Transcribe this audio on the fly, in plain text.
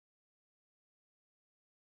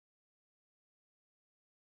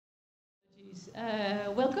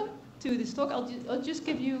Welcome to this talk. I'll just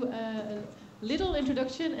give you a little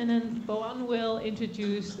introduction, and then Boan will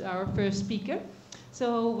introduce our first speaker.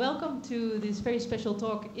 So welcome to this very special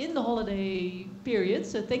talk in the holiday period.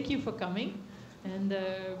 So thank you for coming and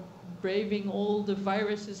braving all the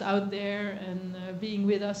viruses out there and being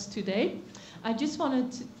with us today. I just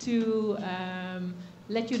wanted to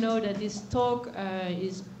let you know that this talk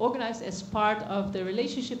is organized as part of the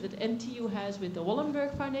relationship that NTU has with the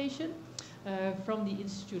Wallenberg Foundation. From the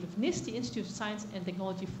Institute of NISTH, the Institute of Science and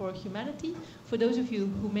Technology for Humanity. For those of you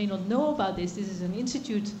who may not know about this is an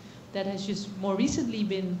institute that has just more recently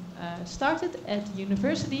been started at the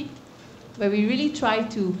university, where we really try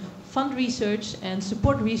to fund research and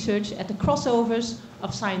support research at the crossovers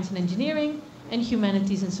of science and engineering and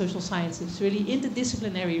humanities and social sciences, really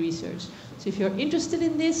interdisciplinary research. So if you're interested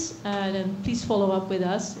in this, then please follow up with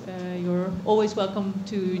us. You're always welcome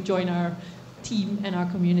to join our team and our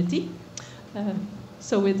community.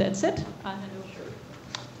 So with that said, I'll hand over.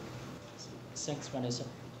 Thanks, Vanessa.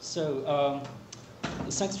 So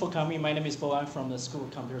thanks for coming. My name is Boan from the School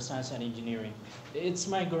of Computer Science and Engineering. It's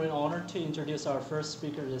my great honor to introduce our first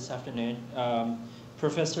speaker this afternoon,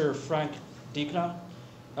 Professor Frank Dignum.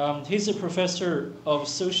 He's a professor of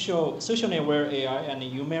social network AI at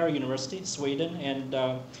Umeå University, Sweden,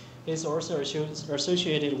 and he's also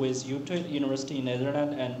associated with Utrecht University in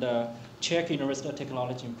Netherlands and Czech University of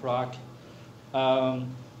Technology in Prague.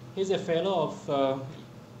 He's a fellow of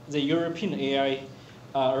the European AI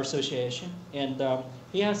Association, and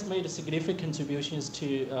he has made significant contributions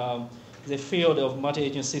to the field of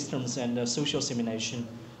multi-agent systems and social simulation.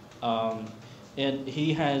 And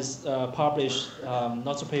he has published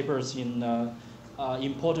lots of papers in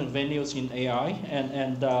important venues in AI,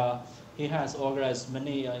 and he has organized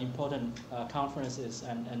many important conferences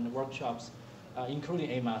and workshops, including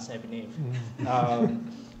AMAS, I believe.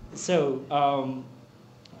 So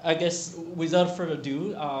I guess without further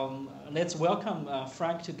ado, let's welcome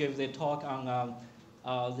Frank to give the talk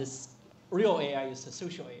on this real AI is a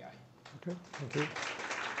social AI. Okay, thank you.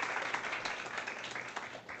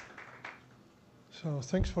 So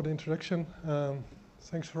thanks for the introduction.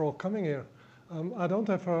 Thanks for all coming here. I don't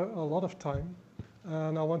have a lot of time,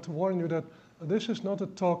 and I want to warn you that this is not a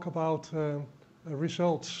talk about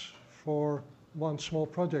results for one small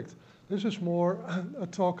project. This is more a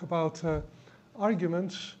talk about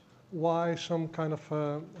arguments why some kind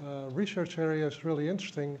of research area is really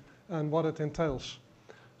interesting and what it entails.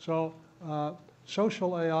 So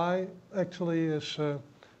social AI actually is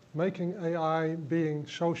making AI being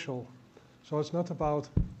social. So it's not about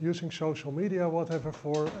using social media, whatever,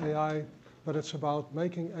 for AI, but it's about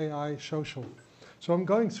making AI social. So I'm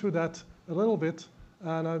going through that a little bit,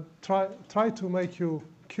 and I try to make you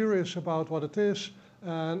curious about what it is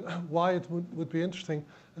and why it would be interesting.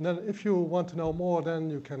 And then if you want to know more, then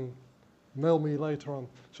you can mail me later on.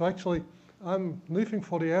 So actually, I'm leaving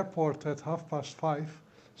for the airport at 5:30,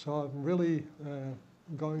 so I'm really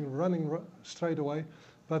running straight away.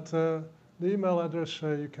 But the email address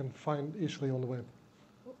you can find easily on the web.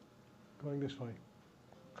 Going this way.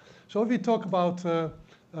 So if we talk about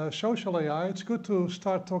social AI, it's good to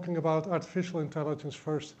start talking about artificial intelligence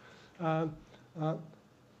first.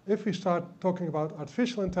 If we start talking about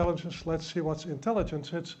artificial intelligence, let's see what's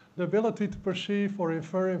intelligence. It's the ability to perceive or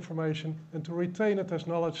infer information and to retain it as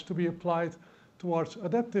knowledge to be applied towards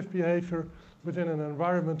adaptive behavior within an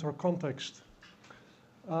environment or context.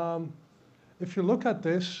 If you look at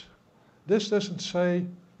this doesn't say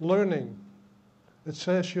learning. It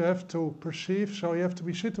says you have to perceive, so you have to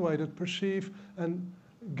be situated, perceive, and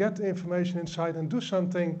get information inside and do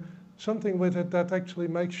something with it that actually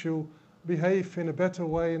makes you behave in a better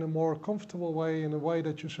way, in a more comfortable way, in a way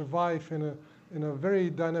that you survive in a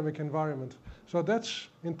very dynamic environment. So that's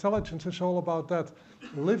intelligence is all about that,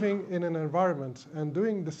 living in an environment and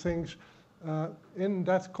doing the things in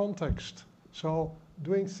that context. So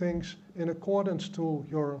doing things in accordance to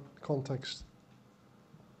your context.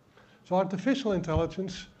 So artificial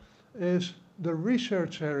intelligence is the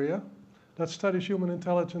research area that studies human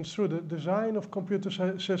intelligence through the design of computer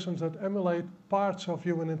systems that emulate parts of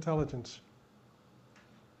human intelligence.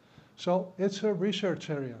 So it's a research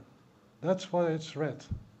area. That's why it's red.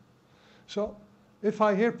 So if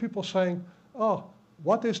I hear people saying, oh,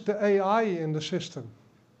 what is the AI in the system?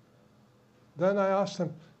 Then I ask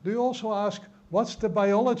them, do you also ask, what's the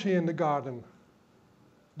biology in the garden?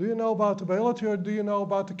 Do you know about the biology or do you know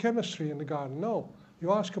about the chemistry in the garden? No.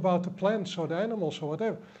 You ask about the plants or the animals or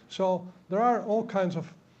whatever. So there are all kinds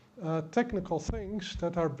of technical things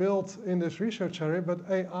that are built in this research area, but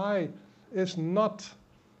AI is not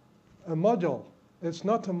a module. It's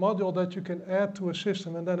not a module that you can add to a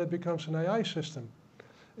system and then it becomes an AI system.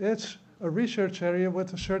 It's a research area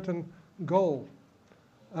with a certain goal.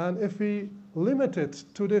 And if we limit it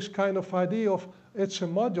to this kind of idea of it's a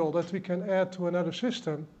module that we can add to another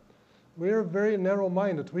system, we're very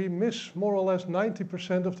narrow-minded. We miss more or less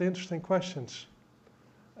 90% of the interesting questions,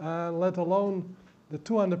 let alone the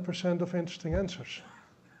 200% of interesting answers.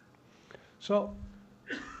 So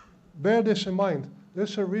bear this in mind.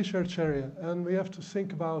 This is a research area, and we have to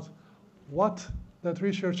think about what that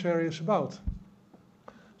research area is about.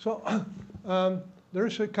 So there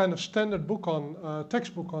is a kind of standard book on,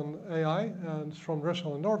 textbook on AI, and it's from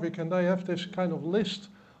Russell and Norvig, and they have this kind of list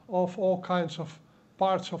of all kinds of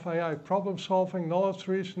parts of AI: problem solving, knowledge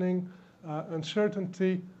reasoning,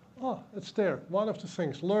 uncertainty. Oh, it's there. One of the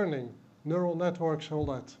things, learning, neural networks, all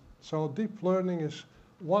that. So deep learning is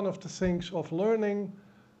one of the things of learning,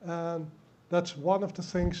 and that's one of the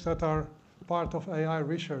things that are part of AI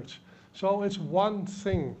research. So it's one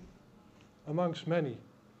thing amongst many.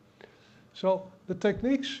 So the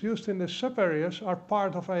techniques used in the sub-areas are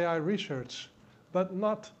part of AI research, but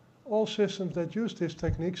not all systems that use these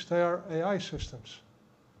techniques, they are AI systems.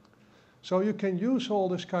 So you can use all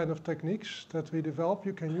this kind of techniques that we develop.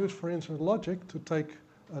 You can use, for instance, logic to take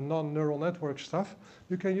a non-neural network stuff.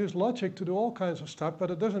 You can use logic to do all kinds of stuff,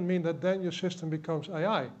 but it doesn't mean that then your system becomes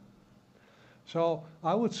AI. So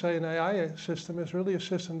I would say an AI system is really a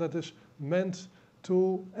system that is meant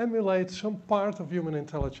to emulate some part of human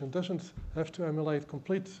intelligence. It doesn't have to emulate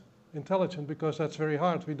complete intelligence, because that's very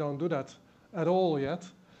hard. We don't do that at all yet.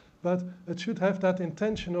 But it should have that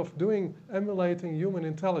intention of emulating human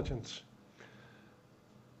intelligence.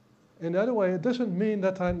 In the other way, it doesn't mean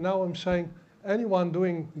that I'm saying anyone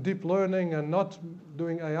doing deep learning and not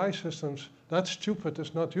doing AI systems, that's stupid,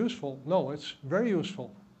 it's not useful. No, it's very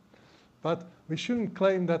useful. But we shouldn't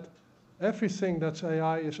claim that everything that's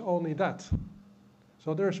AI is only that.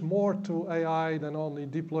 So there's more to AI than only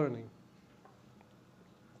deep learning.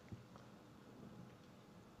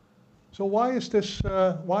 So why is this,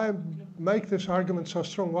 why I make this argument so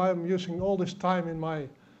strong? Why I'm using all this time in my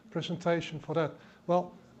presentation for that?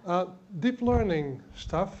 Well, deep learning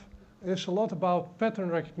stuff is a lot about pattern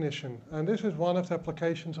recognition. And this is one of the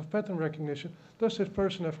applications of pattern recognition. Does this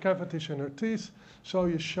person have cavities in her teeth? So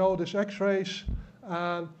you show this X-rays,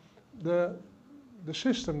 and the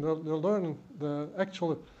system, the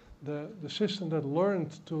system that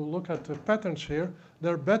learned to look at the patterns here,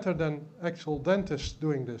 they're better than actual dentists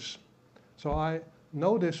doing this. So I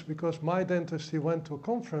know this because my dentist, he went to a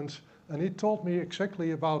conference and he told me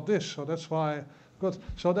exactly about this. So that's why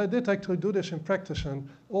so they did actually do this in practice, and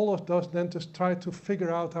all of those dentists tried to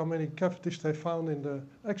figure out how many cavities they found in the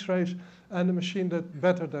X-rays, and the machine did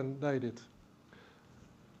better than they did.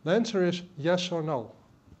 The answer is yes or no.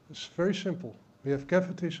 It's very simple. We have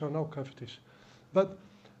cavities or no cavities. But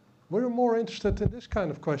we're more interested in this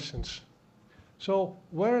kind of questions. So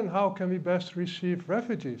where and how can we best receive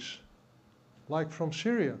refugees, like from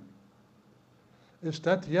Syria? Is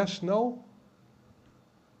that yes, no?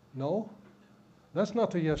 No. That's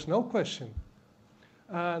not a yes-no question.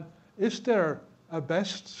 And is there a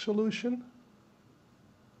best solution?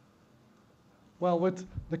 Well, with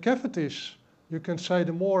the cavities, you can say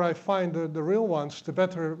the more I find the real ones, the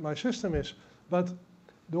better my system is. But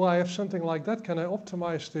do I have something like that? Can I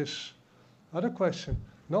optimize this other question?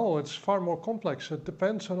 No, it's far more complex. It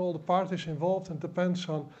depends on all the parties involved, and depends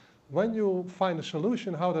on when you find a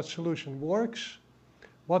solution, how that solution works,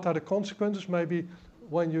 what are the consequences. Maybe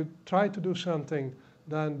when you try to do something,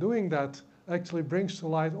 then doing that actually brings to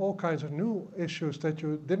light all kinds of new issues that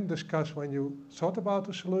you didn't discuss when you thought about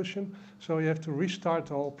the solution. So you have to restart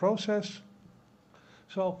the whole process.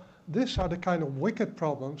 So these are the kind of wicked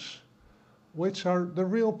problems which are the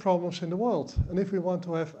real problems in the world. And if we want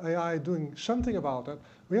to have AI doing something about it,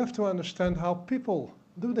 we have to understand how people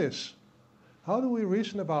do this. How do we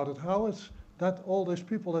reason about it? How is that all these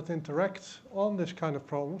people that interact on this kind of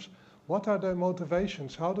problems, what are their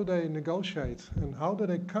motivations? How do they negotiate? And how do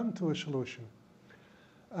they come to a solution?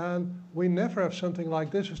 And we never have something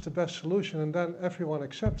like this is the best solution and then everyone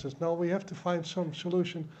accepts it. No, we have to find some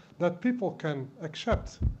solution that people can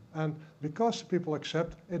accept. And because people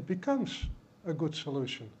accept, it becomes a good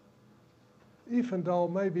solution. Even though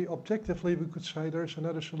maybe objectively we could say there's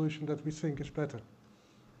another solution that we think is better.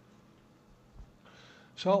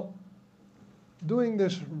 So doing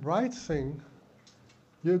this right thing,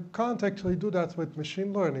 you can't actually do that with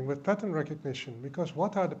machine learning, with pattern recognition, because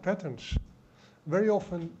what are the patterns? Very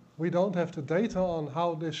often we don't have the data on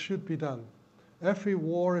how this should be done. Every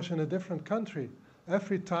war is in a different country.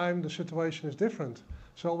 Every time the situation is different.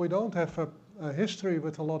 So we don't have a a history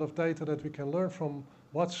with a lot of data that we can learn from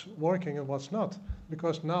what's working and what's not,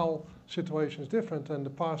 because now situation is different and the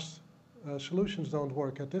past solutions don't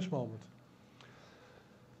work at this moment.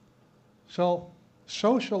 So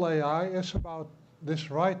social AI is about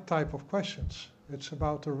this right type of questions. It's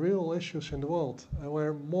about the real issues in the world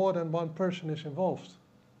where more than one person is involved.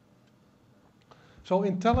 So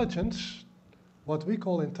intelligence, what we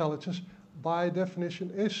call intelligence, by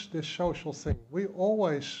definition is this social thing. We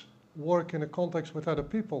always work in a context with other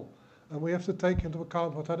people, and we have to take into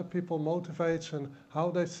account what other people motivates and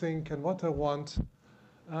how they think and what they want.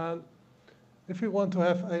 And if we want to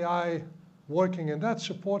have AI working in that,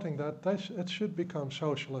 supporting that, it should become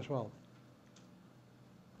social as well.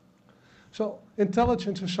 So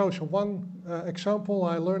intelligence is social. One example,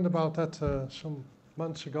 I learned about that some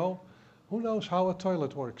months ago. Who knows how a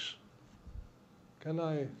toilet works? Can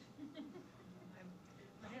I?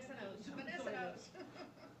 Vanessa knows.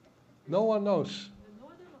 No one knows.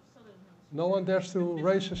 No one dares to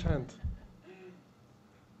raise his hand.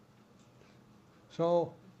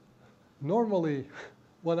 So normally,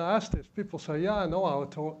 when I ask this, people say, yeah, I know how a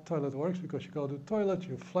toilet works, because you go to the toilet,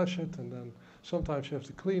 you flush it, and then sometimes you have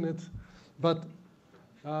to clean it. But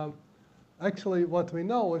actually, what we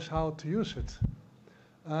know is how to use it.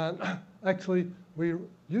 And actually, we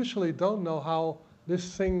usually don't know how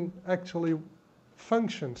this thing actually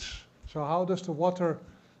functions. So how does the water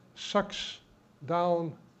sucks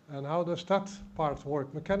down, and how does that part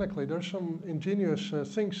work mechanically? There's some ingenious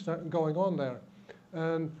things going on there.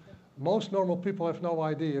 And most normal people have no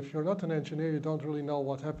idea. If you're not an engineer, you don't really know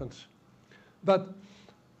what happens. But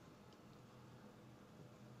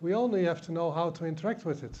we only have to know how to interact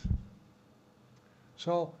with it.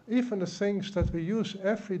 So even the things that we use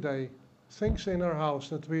every day, things in our house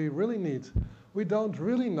that we really need, we don't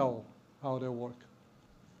really know how they work.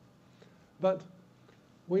 But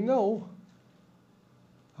we know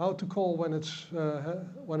how to call when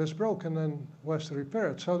it's broken and who has to repair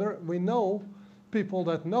it. So we know people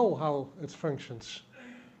that know how it functions.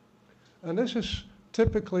 And this is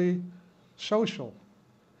typically social.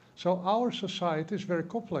 So our society is very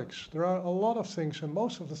complex. There are a lot of things, and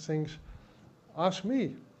most of the things, ask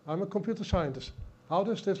me. I'm a computer scientist. How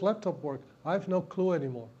does this laptop work? I have no clue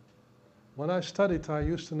anymore. When I studied, I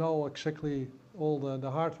used to know exactly all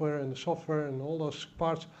the hardware and the software and all those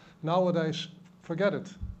parts. Nowadays, forget it.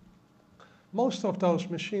 Most of those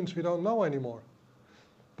machines we don't know anymore.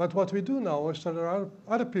 But what we do know is that there are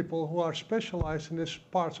other people who are specialized in these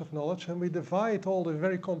parts of knowledge, and we divide all the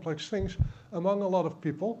very complex things among a lot of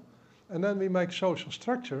people, and then we make social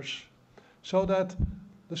structures so that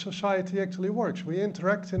the society actually works. We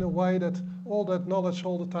interact in a way that all that knowledge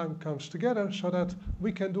all the time comes together so that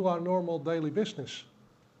we can do our normal daily business.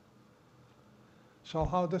 So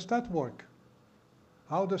how does that work?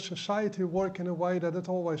 How does society work in a way that it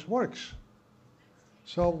always works?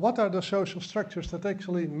 So what are the social structures that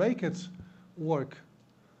actually make it work?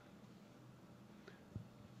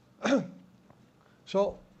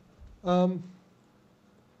 So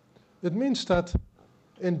it means that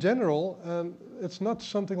in general, it's not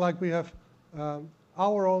something like we have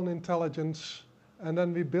our own intelligence and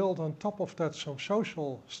then we build on top of that some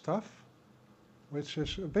social stuff, which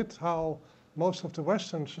is a bit how most of the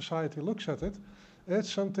Western society looks at it.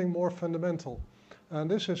 It's something more fundamental. And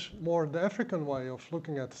this is more the African way of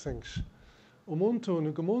looking at things.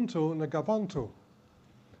 Umuntu, ngumuntu, ngabantu.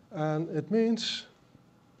 And it means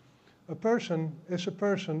a person is a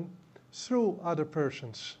person through other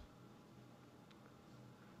persons.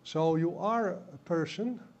 So you are a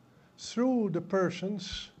person through the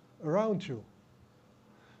persons around you.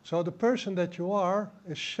 So the person that you are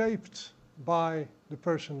is shaped by the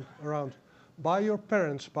person around, by your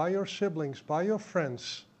parents, by your siblings, by your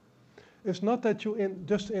friends. It's not that you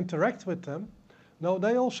just interact with them. No,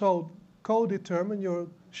 they also co-determine. You're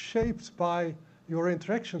shaped by your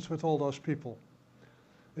interactions with all those people.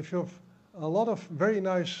 If you have a lot of very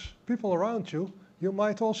nice people around you, you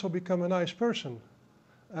might also become a nice person,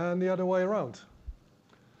 and the other way around.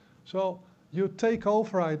 So you take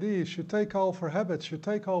over ideas, you take over habits, you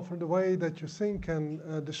take over the way that you think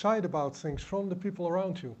and decide about things from the people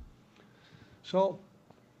around you. So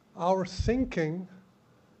our thinking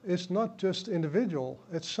is not just individual,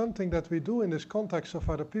 it's something that we do in this context of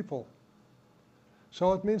other people.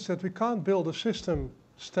 So it means that we can't build a system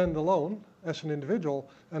standalone as an individual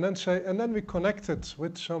and then say, and then we connect it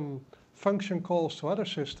with some function calls to other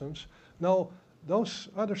systems. No, those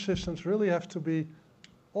other systems really have to be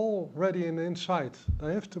already in the inside.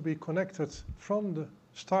 They have to be connected from the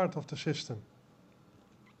start of the system.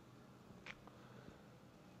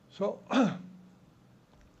 So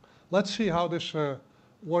let's see how this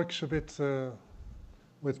works a bit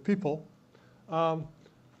with people.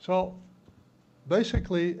 So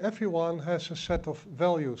basically, everyone has a set of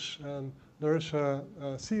values, and there is a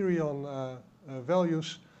theory on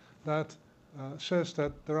values that says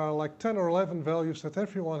that there are like 10 or 11 values that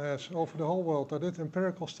everyone has over the whole world. I did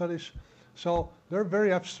empirical studies, so they're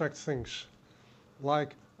very abstract things,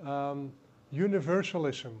 like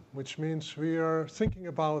universalism, which means we are thinking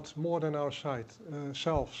about more than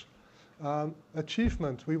ourselves.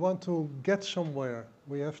 Achievement, we want to get somewhere.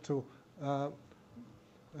 We have to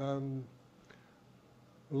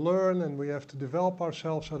learn, and we have to develop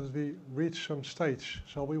ourselves so that we reach some stage.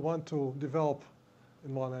 So we want to develop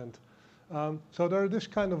in one end. So there are this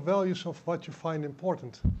kind of values of what you find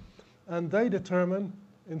important. And they determine,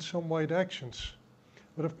 in some way, the actions.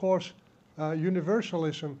 But of course,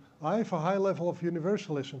 universalism, I have a high level of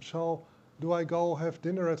universalism. So do I go have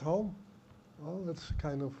dinner at home? Well, that's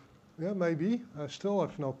kind of, yeah, maybe. I still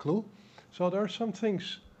have no clue. So there are some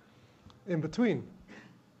things in between.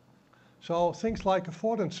 So things like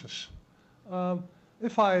affordances.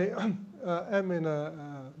 If I am in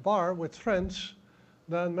a bar with friends,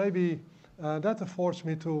 then maybe that affords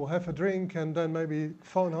me to have a drink and then maybe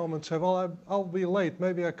phone home and say, well, I'll be late,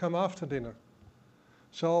 maybe I come after dinner.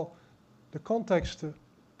 So the context, the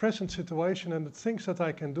present situation and the things that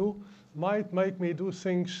I can do might make me do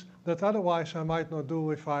things that otherwise I might not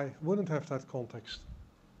do if I wouldn't have that context.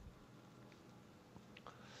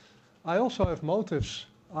 I also have motives.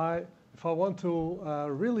 If I want to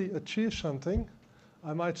really achieve something,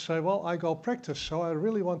 I might say, well, I go practice. So I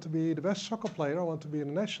really want to be the best soccer player. I want to be in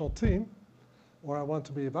a national team. Or I want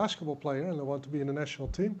to be a basketball player and I want to be in a national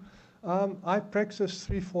team. I practice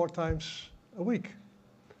 3-4 times a week.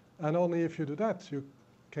 And only if you do that, you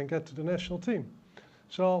can get to the national team.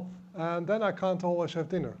 So, and then I can't always have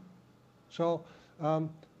dinner. So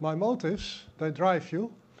my motives, they drive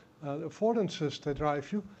you. The affordances, they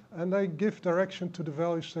drive you. And they give direction to the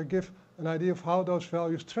values. They give an idea of how those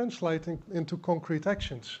values translate into concrete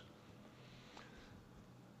actions.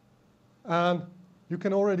 And you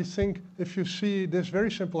can already think, if you see this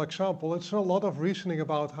very simple example, it's a lot of reasoning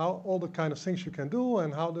about how all the kind of things you can do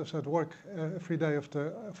and how does that work every day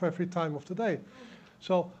for every time of the day.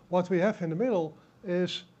 So what we have in the middle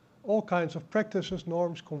is all kinds of practices,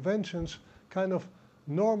 norms, conventions, kind of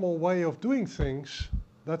normal way of doing things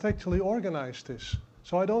that actually organize this.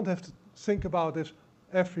 So I don't have to think about this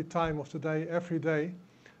every time of the day, every day.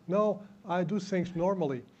 No, I do things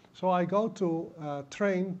normally. So I go to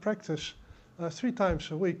train, practice 3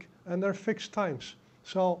 times a week, and they're fixed times.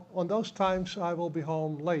 So on those times I will be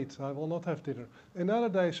home late. I will not have dinner. In other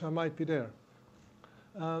days I might be there.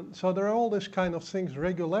 So there are all these kind of things,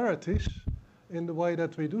 regularities in the way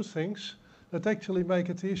that we do things that actually make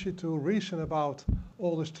it easy to reason about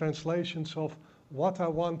all these translations of what I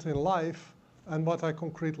want in life and what I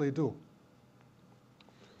concretely do.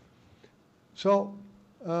 So,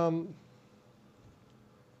 do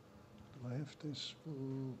I have this?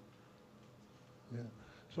 Yeah.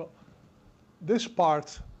 So, this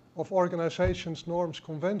part of organizations, norms,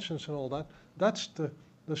 conventions and all that, that's the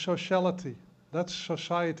sociality, that's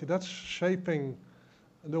society, that's shaping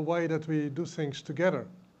the way that we do things together.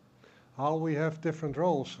 How we have different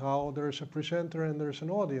roles, how there is a presenter and there's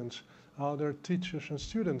an audience, how there are teachers and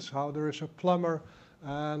students, how there is a plumber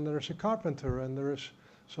and there is a carpenter and there is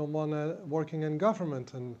someone working in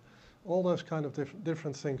government and all those kind of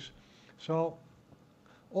different things. So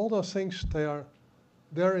all those things,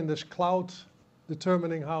 they're in this cloud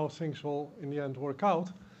determining how things will in the end work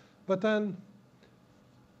out. But then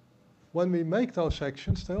when we make those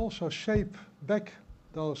actions, they also shape back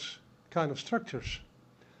those kind of structures.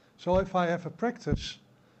 So if I have a practice,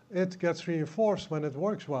 it gets reinforced when it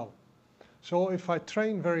works well. So if I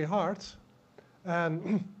train very hard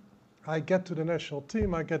and I get to the national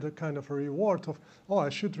team, I get a kind of a reward of, oh, I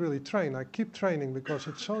should really train. I keep training because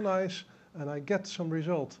it's so nice and I get some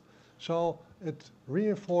result. So it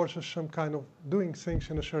reinforces some kind of doing things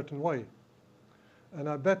in a certain way. And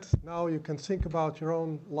I bet now you can think about your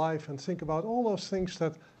own life and think about all those things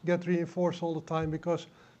that get reinforced all the time because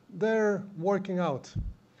they're working out.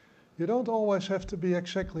 You don't always have to be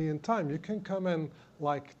exactly in time. You can come in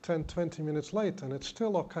like 10, 20 minutes late and it's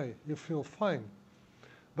still okay. You feel fine.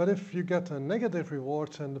 But if you get a negative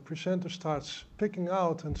reward and the presenter starts picking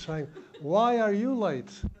out and saying, why are you late?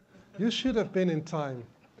 You should have been in time.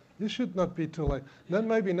 You should not be too late. Then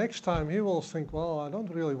maybe next time he will think, well, I don't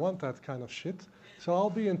really want that kind of shit, so I'll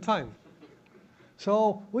be in time.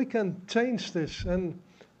 So we can change this.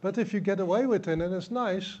 But if you get away with it and it's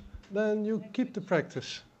nice, then you keep the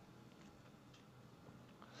practice.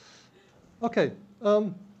 Okay.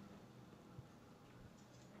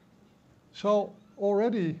 So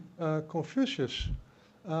already Confucius,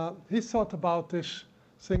 he thought about these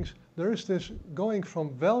things. There is this going from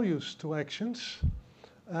values to actions,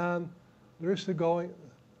 and there is the going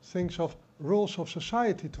things of rules of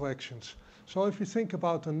society to actions. So if you think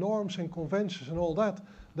about the norms and conventions and all that,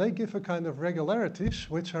 they give a kind of regularities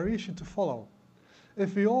which are easy to follow.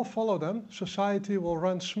 If we all follow them, society will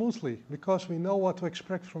run smoothly because we know what to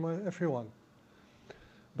expect from everyone.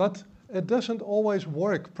 But it doesn't always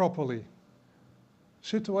work properly.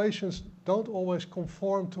 Situations don't always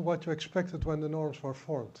conform to what you expected when the norms were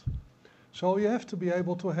formed. So you have to be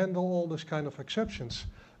able to handle all this kind of exceptions.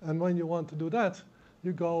 And when you want to do that,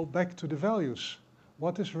 you go back to the values.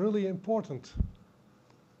 What is really important?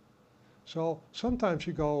 So sometimes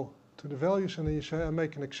you go to the values and then you say, I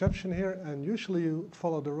make an exception here, and usually you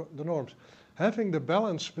follow the norms. Having the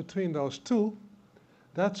balance between those two,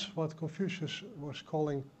 that's what Confucius was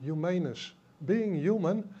calling humaneness. Being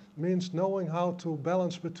human means knowing how to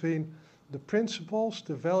balance between the principles,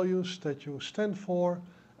 the values that you stand for,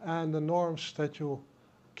 and the norms that you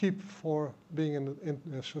keep for being in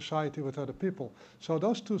a society with other people. So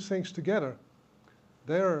those two things together,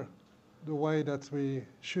 they're the way that we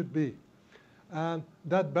should be. And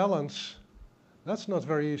that balance, that's not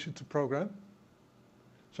very easy to program.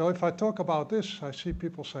 So if I talk about this, I see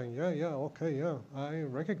people saying, yeah, okay, yeah, I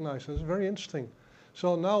recognize this, it's very interesting.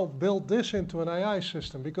 So now build this into an AI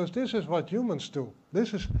system, because this is what humans do.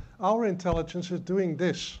 This is, our intelligence is doing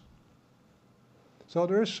this. So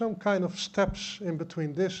there is some kind of steps in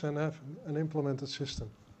between this and have an implemented system.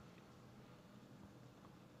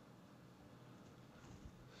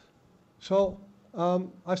 So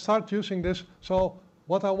I start using this. So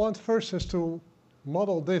what I want first is to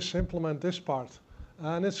model this, implement this part.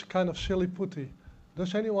 And it's kind of silly putty.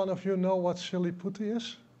 Does any one of you know what silly putty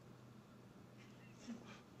is?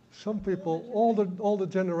 Some people, all the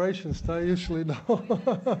generations, they usually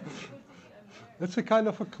know. It's a kind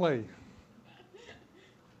of a clay.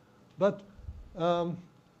 But, so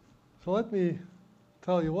let me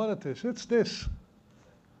tell you what it is. It's this.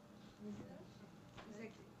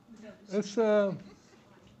 It's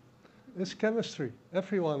chemistry.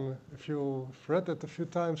 Everyone, if you've read it a few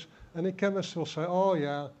times, any chemist will say, oh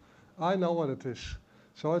yeah, I know what it is.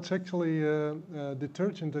 So it's actually a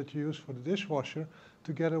detergent that you use for the dishwasher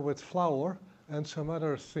together with flour and some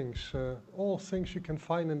other things. All things you can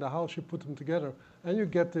find in the house, you put them together and you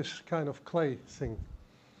get this kind of clay thing.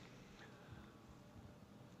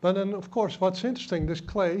 But then, of course, what's interesting, this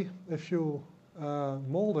clay, if you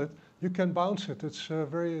mold it, you can bounce it. It's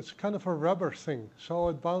kind of a rubber thing. So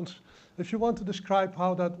it bounces. If you want to describe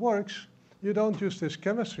how that works, you don't use this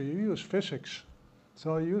chemistry, you use physics.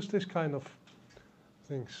 So you use this kind of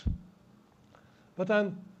things. But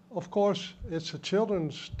then, of course, it's a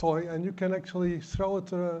children's toy, and you can actually throw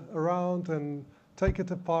it around and take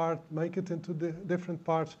it apart, make it into different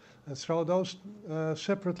parts, and throw those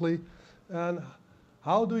separately. And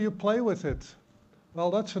how do you play with it?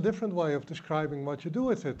 Well, that's a different way of describing what you do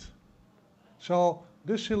with it. So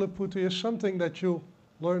this silly putty is something that you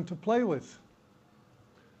learn to play with.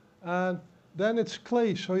 And then it's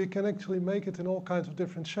clay, so you can actually make it in all kinds of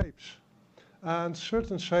different shapes. And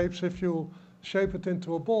certain shapes, if you shape it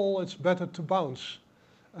into a ball, it's better to bounce.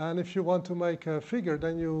 And if you want to make a figure,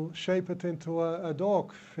 then you shape it into a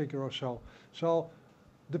dog figure or so. So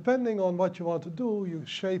depending on what you want to do, you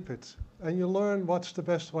shape it. And you learn what's the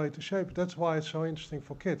best way to shape it. That's why it's so interesting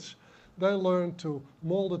for kids. They learn to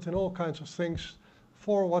mold it in all kinds of things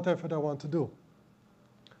for whatever they want to do.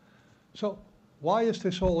 So why is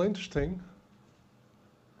this all interesting?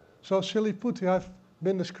 So silly putty, I've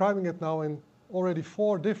been describing it now in already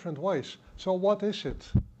 4 different ways. So what is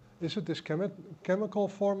it? Is it this chemical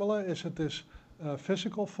formula? Is it this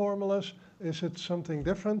physical formulas? Is it something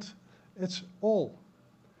different? It's all.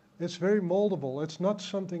 It's very moldable. It's not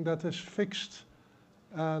something that is fixed.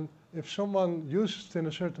 And if someone uses it in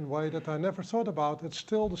a certain way that I never thought about, it's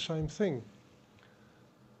still the same thing.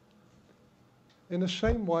 In the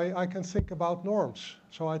same way, I can think about norms.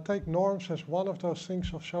 So I take norms as one of those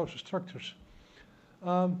things of social structures.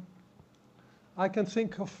 I can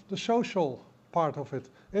think of the social part of it.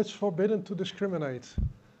 It's forbidden to discriminate.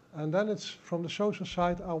 And then it's from the social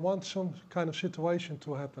side, I want some kind of situation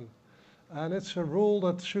to happen. And it's a rule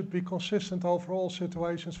that should be consistent over all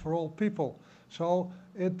situations for all people. So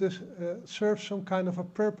it serves some kind of a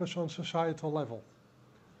purpose on societal level.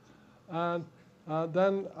 And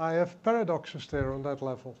then I have paradoxes there on that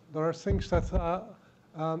level. There are things that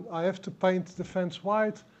I have to paint the fence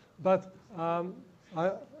white, but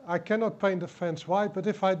I cannot paint the fence white, but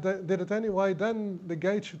if I did it anyway, then the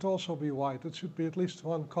gate should also be white. It should be at least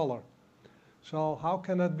one color. So how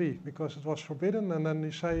can that be? Because it was forbidden, and then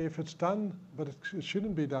you say if it's done, but it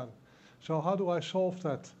shouldn't be done. So how do I solve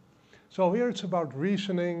that? So here it's about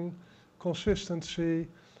reasoning, consistency,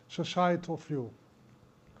 societal view.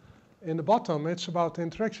 In the bottom, it's about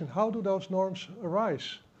interaction. How do those norms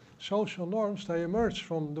arise? Social norms, they emerge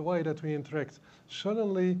from the way that we interact.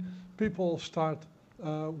 Suddenly, people start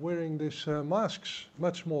wearing these masks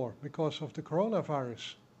much more because of the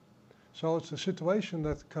coronavirus. So it's a situation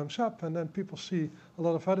that comes up, and then people see a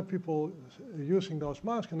lot of other people using those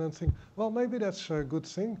masks and then think, well, maybe that's a good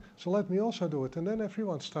thing, so let me also do it. And then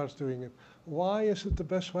everyone starts doing it. Why is it the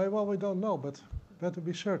best way? Well, we don't know, but better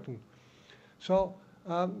be certain. So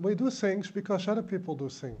we do things because other people do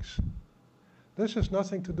things. This has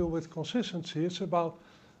nothing to do with consistency. It's about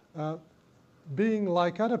being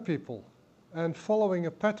like other people and following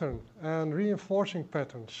a pattern and reinforcing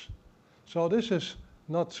patterns. So this is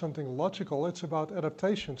not something logical, it's about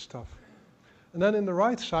adaptation stuff. And then in the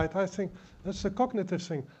right side, I think that's the cognitive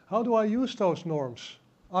thing. How do I use those norms?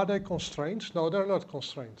 Are they constraints? No, they're not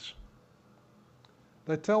constraints.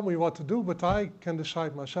 They tell me what to do, but I can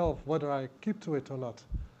decide myself whether I keep to it or not.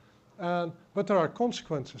 But there are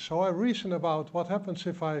consequences. So I reason about what happens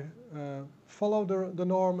if I follow the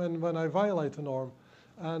norm and when I violate the norm.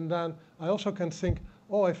 And then I also can think,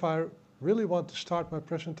 oh, if I really want to start my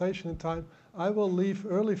presentation in time, I will leave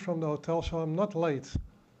early from the hotel so I'm not late,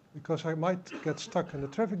 because I might get stuck in the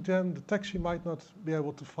traffic jam, the taxi might not be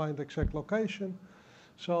able to find the exact location.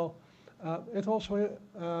 So it also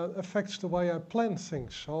affects the way I plan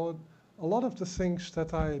things. So a lot of the things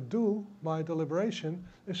that I do, my deliberation,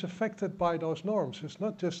 is affected by those norms. It's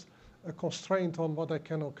not just a constraint on what I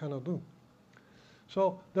can or cannot do.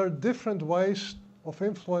 So there are different ways of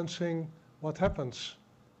influencing what happens.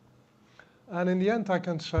 And in the end, I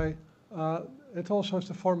can say, it also is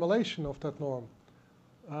the formulation of that norm.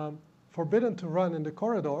 Forbidden to run in the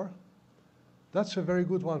corridor, that's a very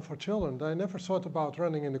good one for children. I never thought about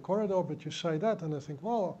running in the corridor, but you say that, and I think,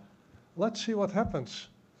 well, let's see what happens.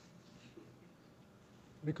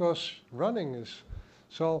 Because running is,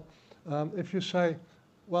 so if you say,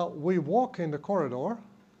 well, we walk in the corridor,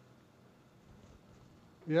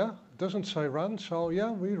 yeah, it doesn't say run, so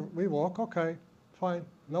yeah, we walk, okay, fine,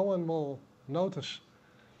 no one will notice.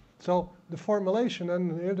 So the formulation,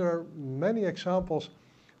 and here there are many examples,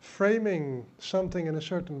 framing something in a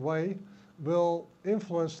certain way will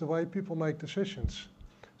influence the way people make decisions.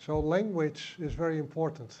 So language is very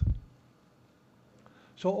important.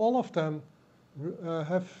 So all of them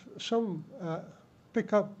have some,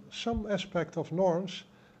 pick up some aspect of norms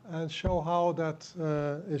and show how that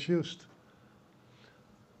is used.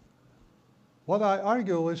 What I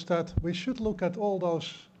argue is that we should look at all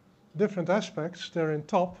those different aspects, they're in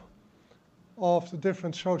top, of the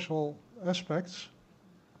different social aspects,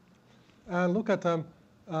 and look at them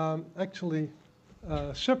actually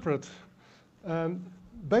separate. And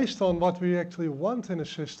based on what we actually want in a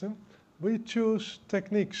system, we choose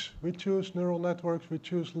techniques, we choose neural networks, we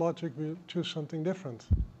choose logic, we choose something different.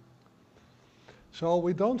 So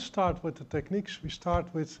we don't start with the techniques, we start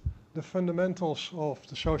with the fundamentals of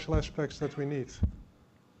the social aspects that we need.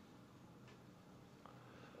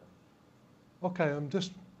 Okay, I'm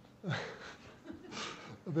just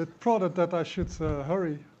a bit prodded that I should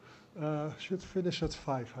hurry. Should finish at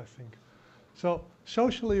 5, I think. So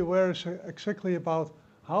socially aware is exactly about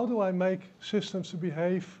how do I make systems to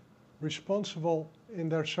behave responsible in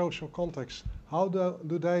their social context? How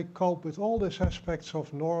do they cope with all these aspects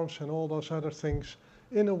of norms and all those other things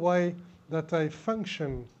in a way that they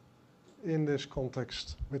function in this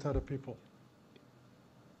context with other people?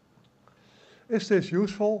 Is this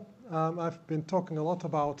useful? I've been talking a lot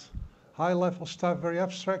about high-level stuff, very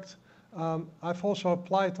abstract. I've also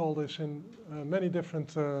applied all this in many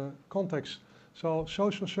different contexts. So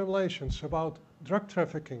social simulations about drug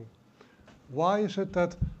trafficking. Why is it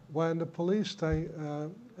that when the police, they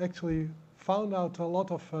actually found out a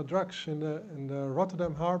lot of drugs in the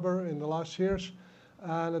Rotterdam harbor in the last years,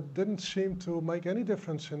 and it didn't seem to make any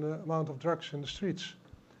difference in the amount of drugs in the streets?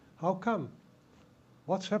 How come?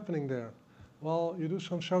 What's happening there? Well, you do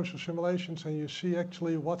some social simulations and you see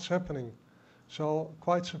actually what's happening. So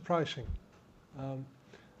quite surprising.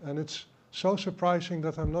 And it's so surprising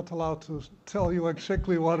that I'm not allowed to tell you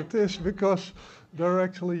exactly what it is because they're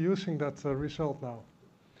actually using that result now.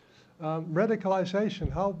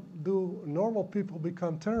 Radicalization, how do normal people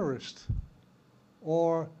become terrorists?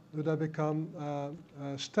 Or do they become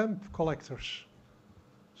stamp collectors?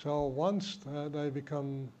 So once they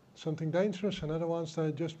become something dangerous, and other ones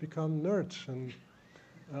they just become nerds. And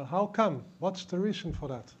how come? What's the reason for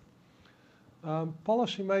that?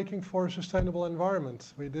 Policy making for a sustainable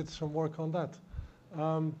environment. We did some work on that.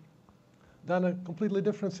 Then a completely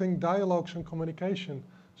different thing, dialogues and communication.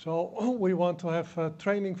 So we want to have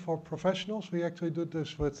training for professionals. We actually do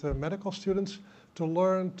this with medical students to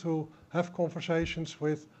learn to have conversations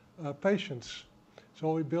with patients.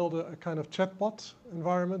 So we build a kind of chatbot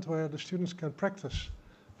environment where the students can practice.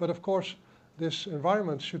 But of course, this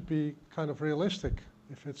environment should be kind of realistic.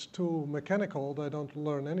 If it's too mechanical, they don't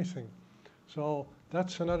learn anything. So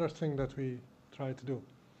that's another thing that we try to do.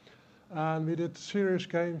 And we did serious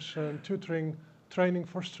games and tutoring, training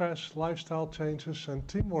for stress, lifestyle changes, and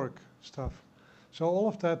teamwork stuff. So all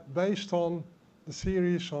of that based on the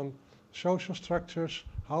theories on social structures,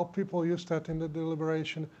 how people use that in the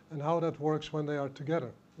deliberation, and how that works when they are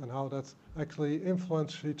together, and how that actually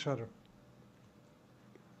influences each other.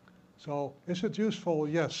 So is it useful?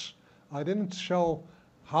 Yes. I didn't show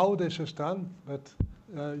how this is done, but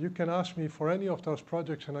you can ask me for any of those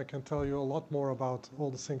projects and I can tell you a lot more about all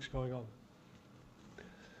the things going on.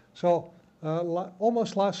 So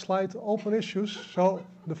almost last slide, open issues. So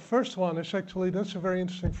the first one is actually, that's a very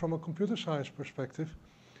interesting from a computer science perspective.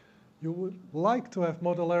 You would like to have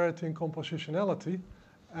modularity and compositionality,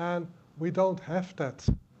 and we don't have that.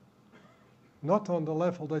 Not on the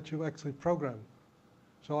level that you actually program.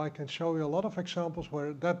 So I can show you a lot of examples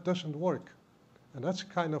where that doesn't work. And that's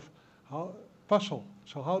kind of puzzle.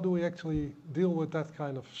 So how do we actually deal with that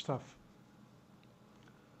kind of stuff?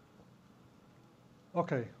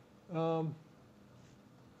 Okay.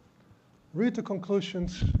 Read the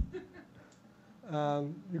conclusions.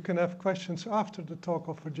 You can have questions after the talk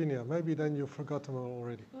of Virginia. Maybe then you forgot them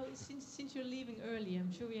already. Well, since you're leaving early,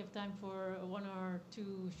 I'm sure we have time for one or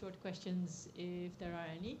two short questions if there are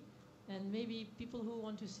any. And maybe people who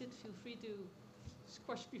want to sit, feel free to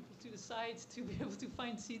squash people to the sides to be able to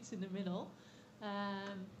find seats in the middle.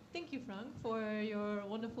 Thank you, Frank, for your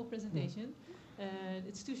wonderful presentation.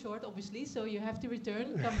 It's too short, obviously, so you have to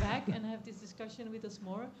return, come back, and have this discussion with us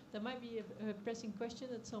more. There might be a pressing question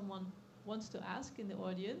that someone wants to ask in the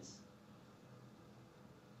audience.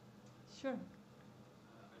 Sure. I know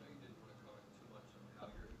you didn't want to comment too much on how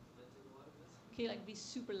you're implementing a lot of this. Okay, like be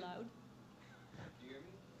super loud. Do you hear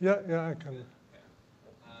me? Yeah, I can. Okay.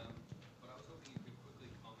 But I was hoping you could quickly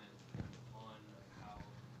comment on how.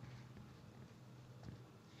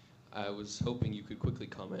 I was hoping you could quickly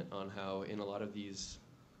comment on how, in a lot of these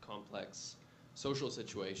complex social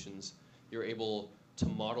situations, you're able to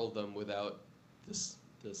model them without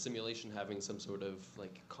the simulation having some sort of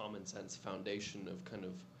like common sense foundation of kind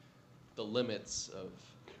of the limits of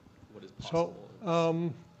what is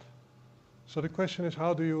possible. So the question is,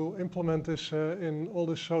 how do you implement this in all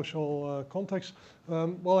this social context?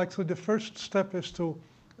 Well, actually, the first step is to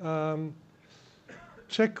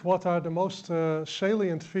check what are the most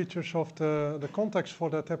salient features of the context for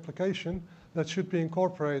that application that should be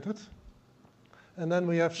incorporated. And then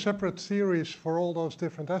we have separate theories for all those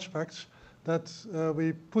different aspects that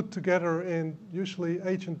we put together in usually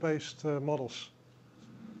agent-based models.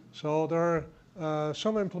 So there are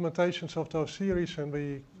some implementations of those theories, and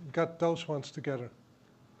we got those ones together.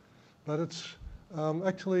 But it's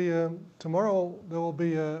actually tomorrow there will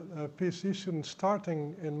be a PhD student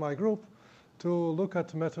starting in my group to look at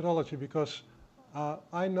the methodology, because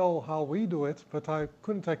I know how we do it, but I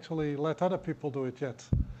couldn't actually let other people do it yet.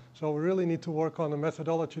 So we really need to work on a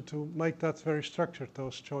methodology to make that very structured,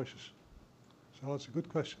 those choices. So it's a good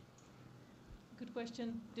question. Good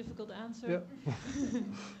question, difficult answer. Yeah.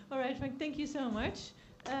 All right, Frank, thank you so much.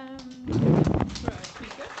 For our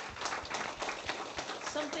speaker.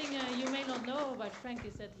 Something you may not know about Frank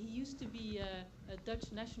is that he used to be a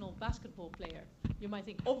Dutch national basketball player. You might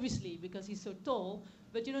think, obviously, because he's so tall,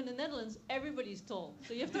 but you know, in the Netherlands, everybody's tall.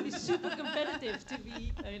 So you have to be super competitive to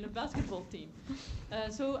be in a basketball team.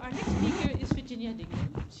 So our next speaker is Virginia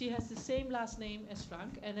Dignum. She has the same last name as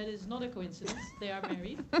Frank, and that is not a coincidence. They are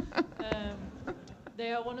married.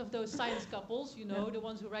 They are one of those science couples, you know, the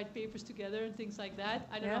ones who write papers together and things like that.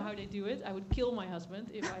 I don't know how they do it. I would kill my husband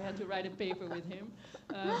if I had to write a paper with him.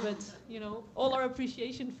 But, you know, all our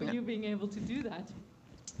appreciation for you being able to do that.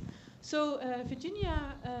 So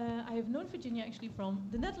Virginia, I have known Virginia actually from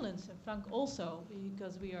the Netherlands, and Frank also,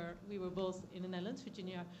 because we were both in the Netherlands.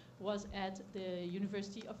 Virginia was at the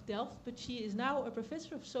University of Delft, but she is now a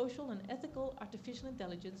professor of social and ethical artificial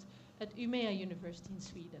intelligence at Umeå University in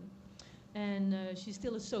Sweden. And she's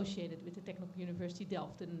still associated with the Technical University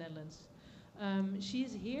Delft in the Netherlands. She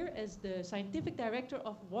is here as the scientific director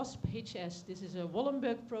of WASP-HS. This is a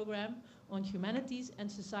Wallenberg program on humanities and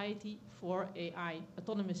society for AI,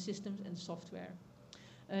 autonomous systems and software.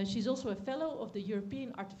 She's also a fellow of the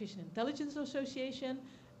European Artificial Intelligence Association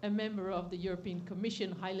a member of the European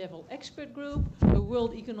Commission High-Level Expert Group, a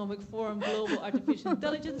World Economic Forum Global Artificial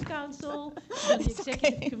Intelligence Council. She's on the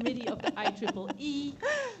Executive Committee of the IEEE.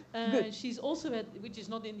 She's also at, which is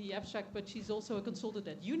not in the abstract, but she's also a consultant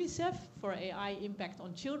at UNICEF for AI impact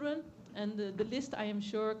on children. And the list, I am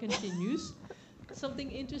sure, continues.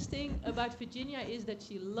 Something interesting about Virginia is that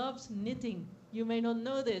she loves knitting. You may not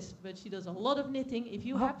know this, but she does a lot of knitting. If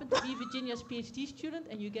you happen to be Virginia's PhD student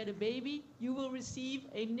and you get a baby, you will receive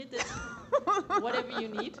a knitted whatever you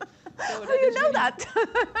need. So how you know really that?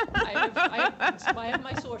 I have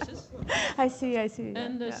my sources. I see.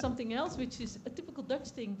 And something else, which is a typical Dutch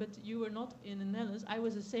thing, but you were not in the Netherlands. I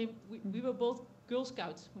was the same. We were both Girl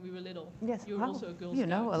Scouts when we were little. Yes, you were also a Girl Scout. You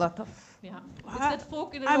know a lot of. Yeah, it's that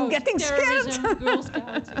fork in the I'm road. getting Terrorism, scared. Girl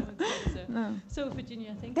Scouts. No. So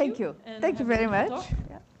Virginia, thank you. Thank you. And Thank you very much.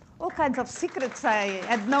 Yeah. All kinds of secrets. I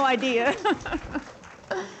had no idea.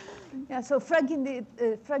 Yeah. So Frank and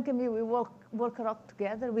me, we work a lot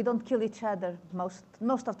together. We don't kill each other most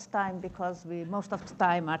of the time because we most of the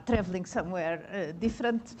time are traveling somewhere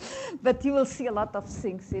different. But you will see a lot of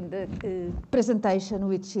things in the presentation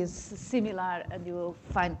which is similar, and you will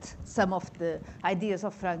find some of the ideas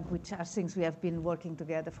of Frank, which are things we have been working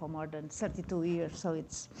together for more than 32 years. So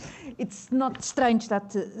it's not strange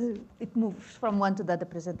that it moves from one to the other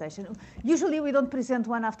presentation. Usually we don't present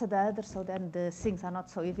one after the other, so then the things are not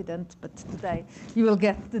so evident. But today you will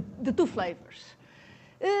get the two flavors.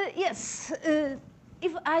 Yes,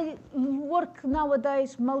 if I work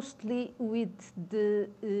nowadays mostly with the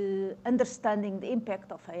understanding the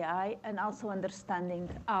impact of AI and also understanding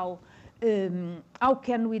how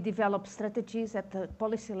can we develop strategies at the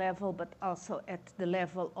policy level, but also at the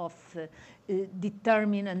level of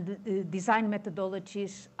determine and design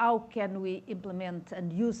methodologies. How can we implement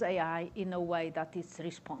and use AI in a way that is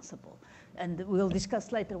responsible? And we'll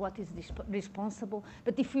discuss later what is responsible.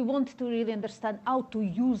 But if we want to really understand how to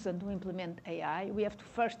use and to implement AI, we have to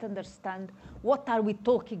first understand what are we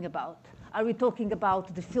talking about. Are we talking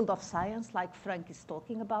about the field of science, like Frank is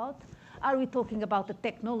talking about? Are we talking about the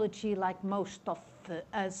technology, like most of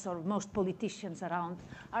us or most politicians around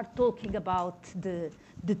are talking about the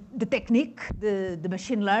technique, the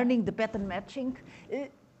machine learning, the pattern matching?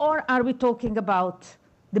 Or are we talking about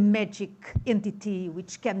the magic entity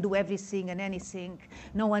which can do everything and anything?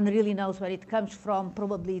 No one really knows where it comes from.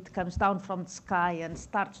 Probably it comes down from the sky and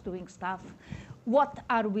starts doing stuff. What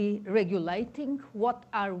are we regulating? What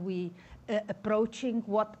are we approaching?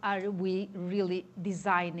 What are we really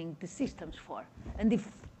designing the systems for? And if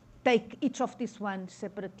take each of these ones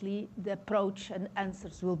separately, the approach and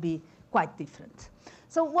answers will be quite different.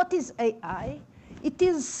 So what is AI? It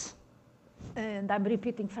is, and I'm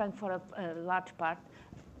repeating Frank for a large part,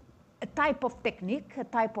 a type of technique, a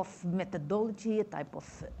type of methodology, a type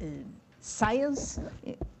of science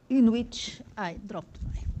in which I dropped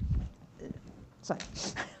my,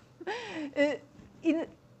 in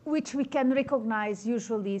which we can recognize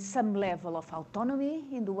usually some level of autonomy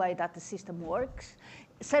in the way that the system works,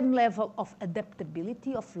 some level of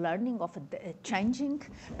adaptability, of learning, of changing,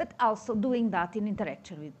 but also doing that in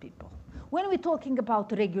interaction with people. When we're talking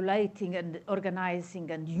about regulating and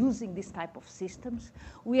organizing and using this type of systems,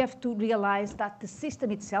 we have to realize that the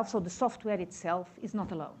system itself, so the software itself, is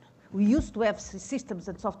not alone. We used to have systems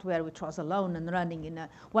and software which was alone and running in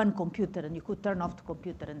one computer, and you could turn off the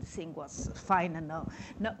computer and the thing was fine. And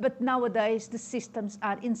but nowadays the systems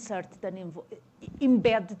are inserted and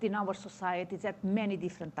embedded in our societies at many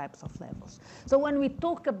different types of levels. So when we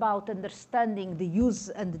talk about understanding the use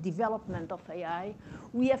and the development of AI,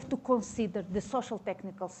 we have to consider the social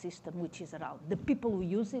technical system which is around, the people who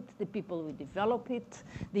use it, the people who develop it,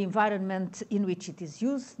 the environment in which it is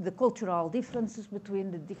used, the cultural differences between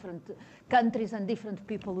the different countries and different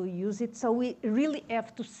people who use it. So we really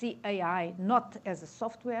have to see AI not as a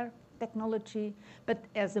software technology, but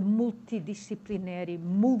as a multidisciplinary,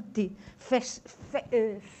 multi-facet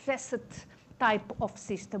type of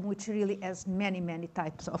system, which really has many, many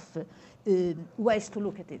types of ways to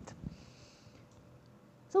look at it.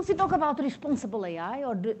 So if we talk about responsible AI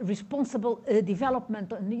or the responsible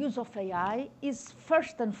development and use of AI, is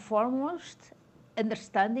first and foremost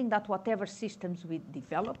understanding that whatever systems we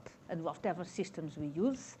develop and whatever systems we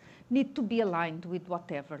use need to be aligned with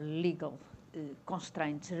whatever legal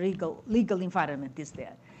constraints, legal environment is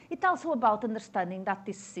there. It's also about understanding that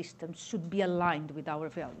these systems should be aligned with our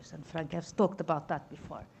values, and Frank has talked about that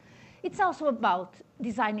before. It's also about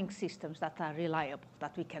designing systems that are reliable,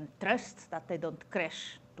 that we can trust, that they don't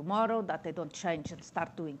crash tomorrow, that they don't change and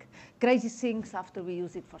start doing crazy things after we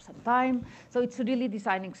use it for some time. So it's really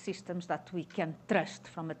designing systems that we can trust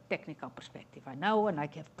from a technical perspective. I know, and I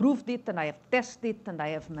have proved it, and I have tested it, and I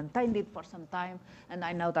have maintained it for some time, and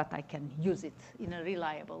I know that I can use it in a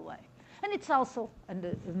reliable way. And it's also,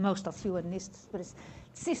 and most of you in NISTH,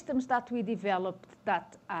 systems that we developed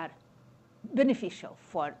that are beneficial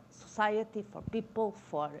for society, for people,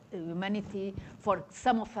 for humanity, for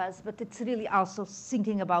some of us, but it's really also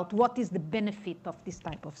thinking about what is the benefit of this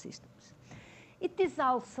type of systems. It is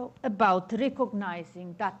also about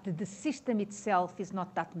recognizing that the system itself is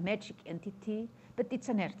not that magic entity, but it's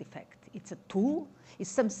an artifact. It's a tool. It's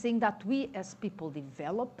something that we as people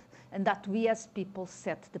develop and that we as people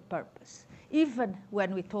set the purpose. Even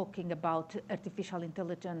when we're talking about artificial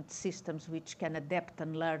intelligence systems which can adapt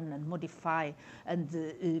and learn and modify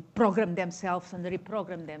and program themselves and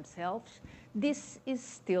reprogram themselves, this is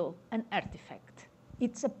still an artifact.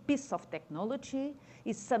 It's a piece of technology.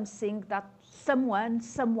 It's something that someone,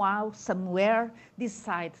 somehow, somewhere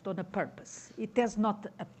decided on a purpose. It has not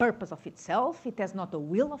a purpose of itself. It has not a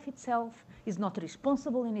will of itself. It's not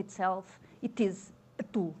responsible in itself. It is a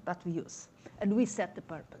tool that we use, and we set the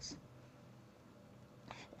purpose.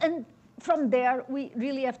 And from there, we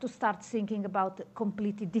really have to start thinking about a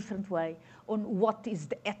completely different way on what is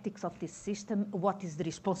the ethics of this system, what is the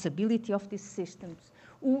responsibility of these systems,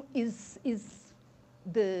 who is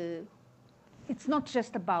the... It's not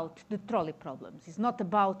just about the trolley problems. It's not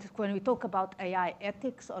about, when we talk about AI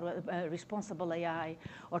ethics or responsible AI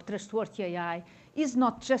or trustworthy AI, it's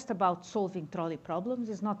not just about solving trolley problems.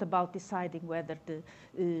 It's not about deciding whether the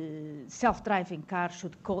self-driving car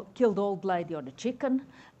should kill the old lady or the chicken.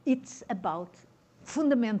 It's about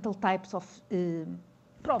fundamental types of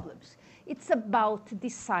problems. It's about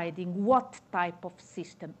deciding what type of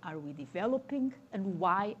system are we developing and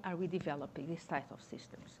why are we developing this type of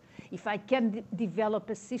systems. If I can develop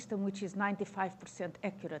a system which is 95%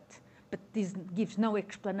 accurate, but this gives no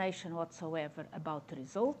explanation whatsoever about the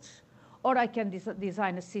results, or I can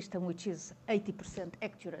design a system which is 80%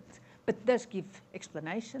 accurate, but does give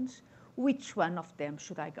explanations, which one of them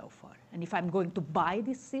should I go for? And if I'm going to buy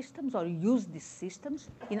these systems or use these systems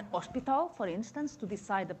in a hospital, for instance, to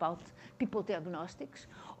decide about people diagnostics,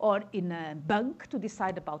 or in a bank to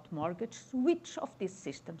decide about mortgage, which of these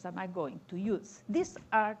systems am I going to use? These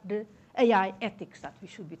are the AI ethics that we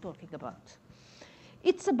should be talking about.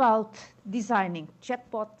 It's about designing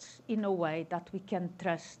chatbots in a way that we can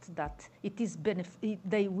trust that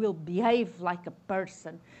they will behave like a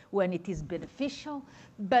person when it is beneficial,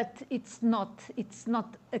 but it's not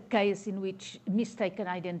a case in which mistaken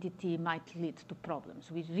identity might lead to problems.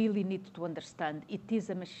 We really need to understand it is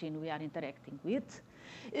a machine we are interacting with,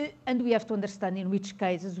 and we have to understand in which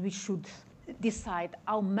cases we should decide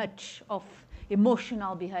how much of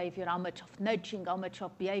emotional behavior, how much of nudging, how much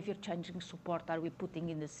of behavior changing support are we putting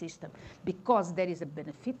in the system because there is a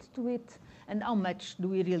benefit to it, and how much do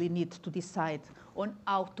we really need to decide on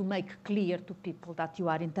how to make clear to people that you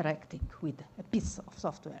are interacting with a piece of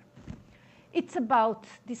software. It's about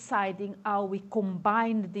deciding how we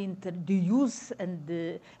combine the use and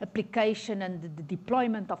the application and the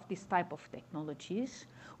deployment of this type of technologies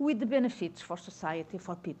with the benefits for society,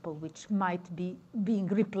 for people, which might be being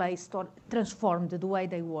replaced or transformed the way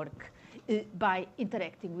they work by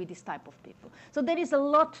interacting with this type of people. So there is a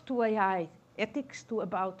lot to AI ethics,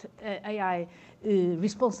 about AI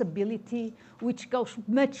responsibility, which goes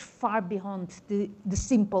much far beyond the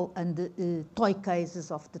simple and the toy cases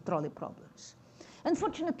of the trolley problems.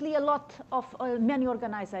 Unfortunately, many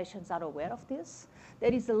organizations are aware of this.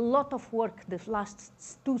 There is a lot of work the last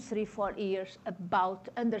 2, 3, 4 years about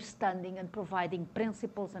understanding and providing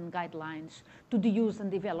principles and guidelines to the use and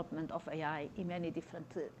development of AI in many different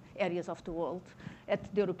areas of the world. At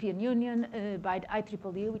the European Union, by the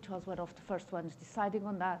IEEE, which was one of the first ones deciding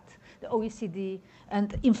on that, the OECD,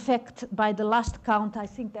 and in fact, by the last count, I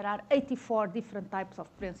think there are 84 different types of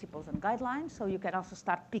principles and guidelines, so you can also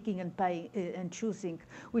start picking and choosing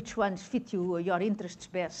which ones fit you, your interests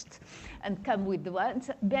best, and come with the ones.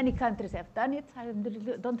 Many countries have done it. I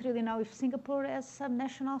don't really know if Singapore has some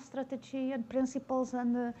national strategy and principles,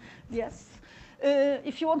 and yes.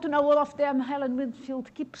 If you want to know all of them, Helen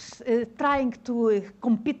Winfield keeps trying to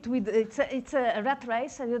compete with. It's a rat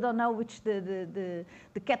race, and you don't know which the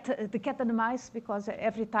cat and the mice, because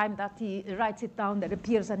every time that he writes it down, there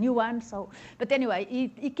appears a new one. So, but anyway,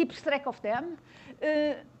 he keeps track of them,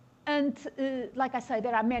 and like I say,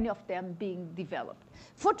 there are many of them being developed.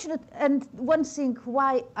 And one thing,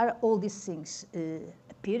 why are all these things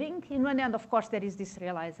appearing. In one end, of course, there is this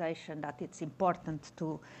realization that it's important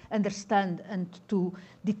to understand and to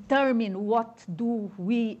determine what do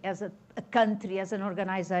we as a country, as an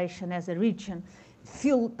organization, as a region,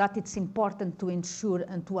 feel that it's important to ensure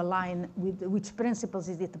and to align with which principles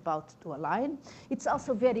is it about to align. It's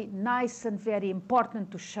also very nice and very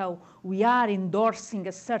important to show we are endorsing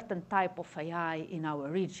a certain type of AI in our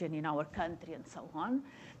region, in our country, and so on.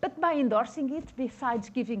 But by endorsing it, besides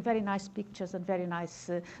giving very nice pictures and very nice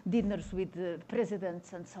dinners with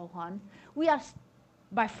presidents and so on, we are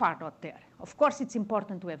by far not there. Of course, it's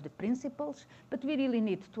important to have the principles, but we really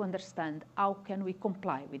need to understand how can we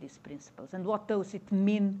comply with these principles and what does it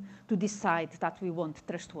mean to decide that we want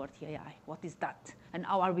trustworthy AI. What is that? And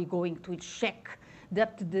how are we going to check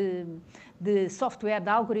that the software, the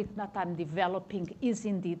algorithm that I'm developing is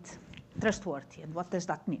indeed trustworthy, and what does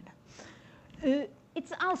that mean?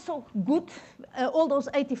 It's also good, all those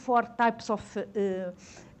 84 types of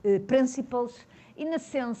principles, in a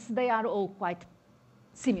sense, they are all quite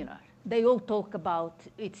similar. They all talk about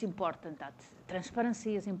it's important that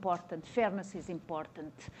transparency is important, fairness is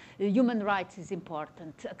important, human rights is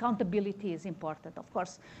important, accountability is important. Of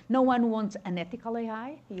course, no one wants an ethical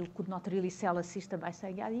AI. You could not really sell a system by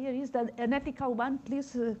saying, yeah, here is an ethical one,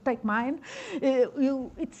 please take mine.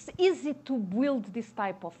 It's easy to build this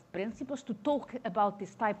type of principles, to talk about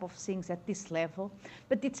this type of things at this level,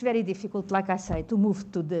 but it's very difficult, like I say, to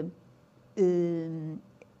move to the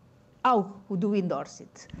how do we endorse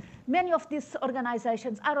it? Many of these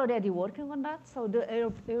organizations are already working on that. So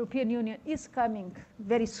the European Union is coming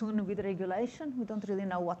very soon with regulation. We don't really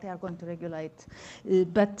know what they are going to regulate,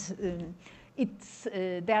 but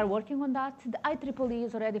they are working on that. The IEEE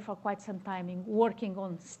is already for quite some time working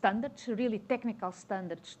on standards, really technical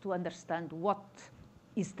standards to understand what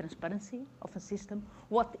is transparency of a system,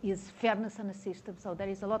 what is fairness in a system. So there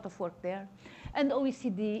is a lot of work there. And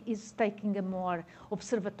OECD is taking a more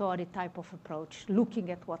observatory type of approach, looking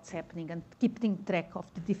at what's happening and keeping track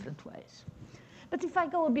of the different ways. But if I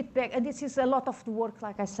go a bit back, and this is a lot of the work,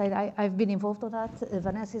 like I said, I've been involved on that.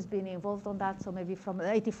 Vanessa has been involved on that. So maybe from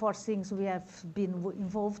the 84 things we have been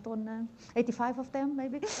involved on 85 of them,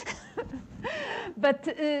 maybe. But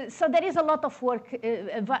so there is a lot of work,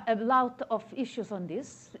 a lot of issues on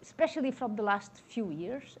this, especially from the last few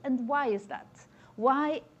years. And why is that?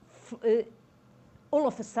 Why all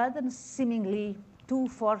of a sudden, seemingly 2,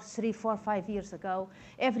 4, 3, 4, 5 years ago,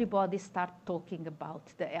 everybody started talking about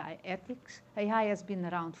the AI ethics. AI has been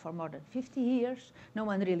around for more than 50 years. No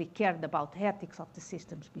one really cared about the ethics of the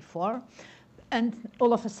systems before. And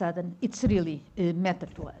all of a sudden, it's really a matter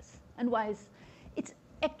to us. And why is it's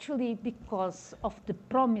actually because of the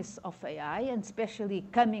promise of AI, and especially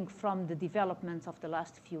coming from the developments of the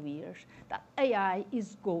last few years, that AI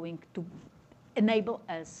is going to enable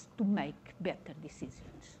us to make better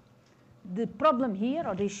decisions. The problem here,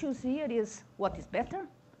 or the issues here, is what is better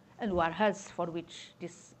and what has for which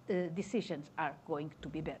these decisions are going to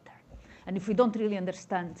be better. And if we don't really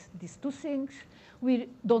understand these two things, we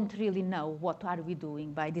don't really know what are we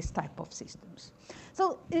doing by this type of systems.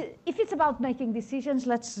 So if it's about making decisions,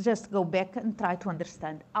 let's just go back and try to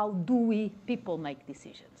understand how do we people make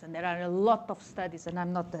decisions. And there are a lot of studies, and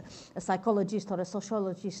I'm not a psychologist or a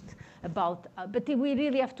sociologist about, but we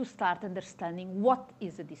really have to start understanding what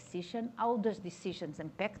is a decision, how does decisions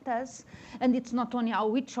impact us, and it's not only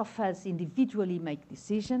how each of us individually make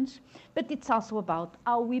decisions, but it's also about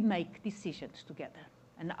how we make decisions together,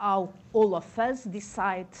 and how all of us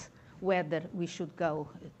decide whether we should go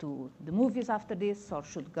to the movies after this or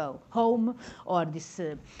should go home, or this,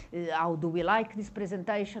 how do we like this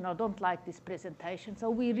presentation or don't like this presentation. So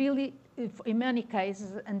we really, in many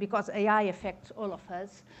cases, and because AI affects all of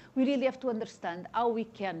us, we really have to understand how we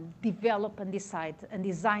can develop and decide and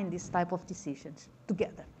design this type of decisions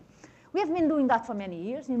together. We have been doing that for many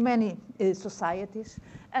years in many societies,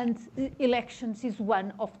 and elections is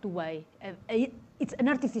one of the way. It's an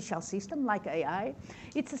artificial system like AI.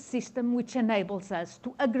 It's a system which enables us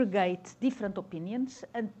to aggregate different opinions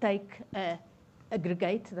and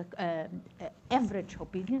aggregate the average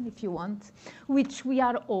opinion, if you want, which we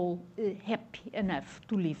are all happy enough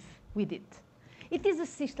to live with it. It is a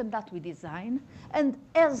system that we design, and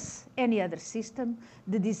as any other system,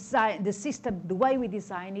 the way we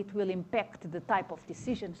design it will impact the type of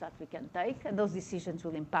decisions that we can take, and those decisions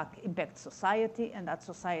will impact society, and that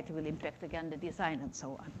society will impact, again, the design, and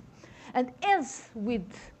so on. And as with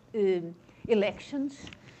elections,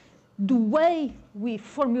 the way we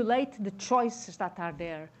formulate the choices that are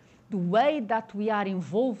there, the way that we are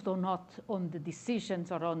involved or not on the decisions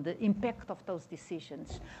or on the impact of those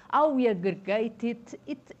decisions, how we aggregate it,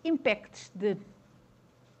 it impacts the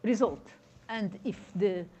result. and if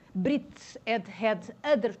the Brits had had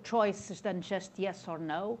other choices than just yes or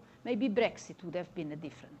no, maybe Brexit would have been a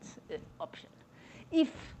different option.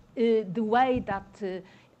 If the way that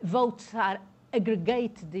votes are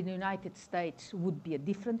aggregated in the United States would be a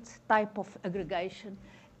different type of aggregation,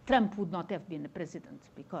 Trump would not have been the president,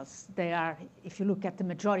 because they are, if you look at the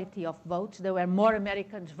majority of votes, there were more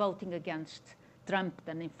Americans voting against Trump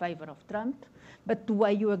than in favor of Trump, but the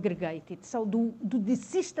way you aggregate it. So do the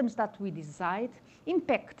systems that we decide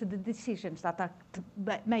impact the decisions that are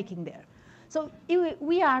making there? So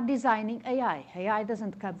we are designing AI. AI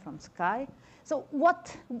doesn't come from sky. So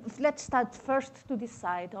let's start first to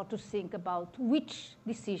decide or to think about which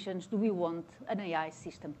decisions do we want an AI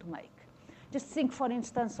system to make. Just think, for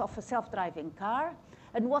instance, of a self-driving car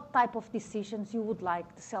and what type of decisions you would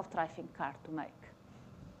like the self-driving car to make.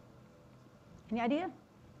 Any idea?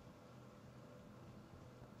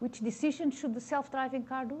 Which decision should the self-driving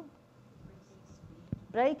car do?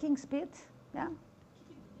 Braking speed, yeah.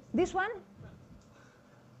 This one?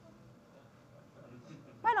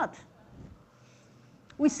 Why not?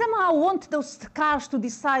 We somehow want those cars to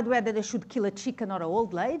decide whether they should kill a chicken or an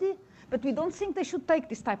old lady, but we don't think they should take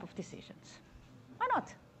this type of decisions. Why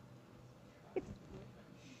not?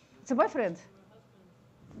 It's a boyfriend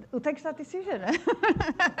who takes that decision.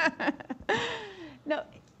 No,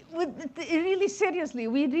 really seriously,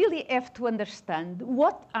 we really have to understand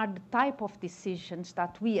what are the type of decisions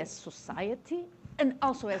that we as society and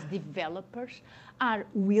also as developers are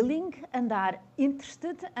willing and are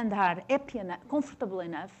interested and are happy and comfortable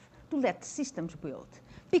enough to let systems build.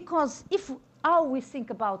 Because if how we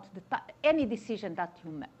think about any decision that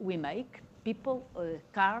we make, people,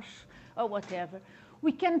 cars, or whatever,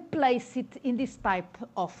 we can place it in this type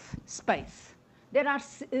of space. There are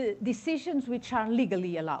decisions which are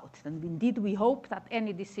legally allowed. And indeed, we hope that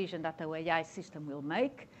any decision that the AI system will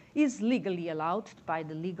make is legally allowed by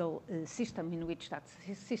the legal system in which that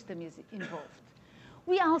system is involved.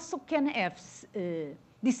 We also can have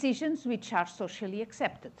decisions which are socially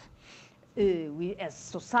accepted. We, as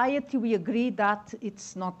society, we agree that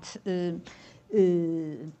it's not,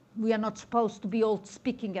 we are not supposed to be all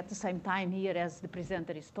speaking at the same time here as the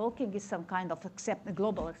presenter is talking. It's some kind of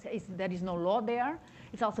global, there is no law there.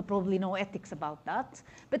 It's also probably no ethics about that,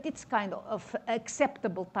 but it's kind of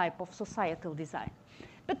acceptable type of societal design.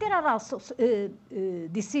 But there are also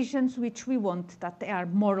decisions which we want that they are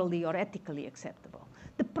morally or ethically acceptable.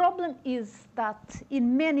 The problem is that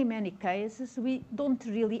in many, many cases, we don't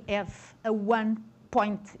really have a one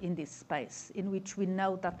point in this space in which we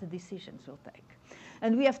know that the decisions will take.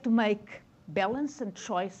 And we have to make balance and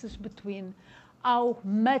choices between how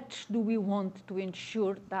much do we want to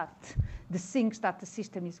ensure that the things that the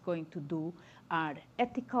system is going to do are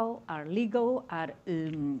ethical, are legal, are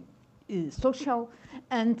social,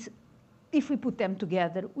 and if we put them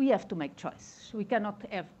together, we have to make choices. We cannot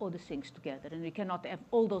have all the things together, and we cannot have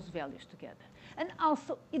all those values together. And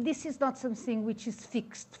also, this is not something which is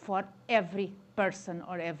fixed for every person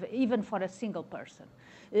or even for a single person.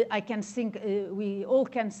 I can think, we all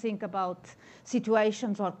can think about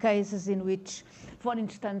situations or cases in which, for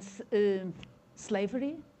instance,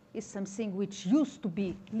 slavery is something which used to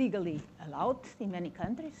be legally allowed in many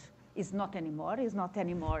countries. Is not anymore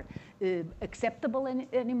acceptable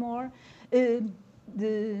anymore. The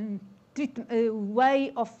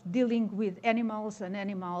way of dealing with animals and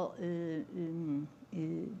animal, how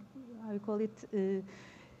you call it,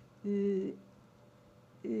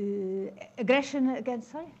 aggression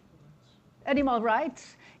against, animal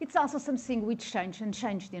rights, it's also something which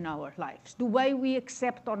changed in our lives. The way we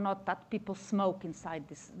accept or not that people smoke inside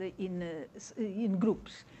this, in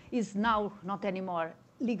groups is now not anymore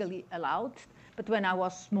legally allowed, but when I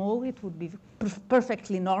was small, it would be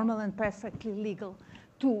perfectly normal and perfectly legal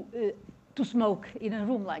to smoke in a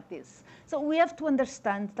room like this. So we have to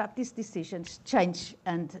understand that these decisions change,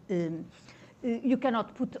 and you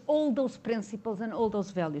cannot put all those principles and all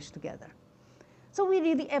those values together. So we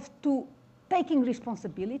really have to, taking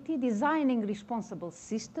responsibility, designing responsible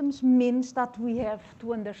systems means that we have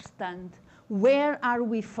to understand where are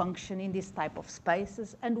we functioning in this type of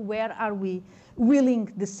spaces, and where are we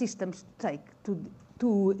willing the systems to take the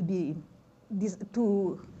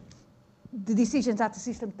decisions that the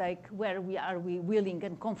system take, where are we willing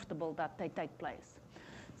and comfortable that they take place.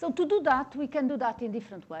 So to do that, we can do that in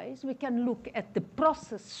different ways. We can look at the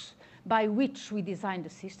process by which we design the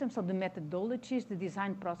system, so the methodologies, the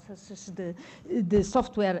design processes, the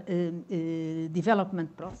software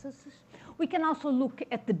development processes. We can also look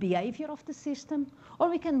at the behavior of the system, or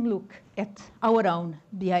we can look at our own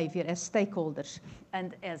behavior as stakeholders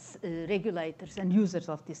and as regulators and users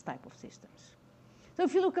of this type of systems. So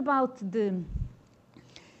if you look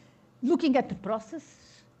looking at the process,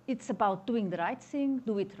 it's about doing the right thing,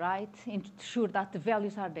 do it right, ensure that the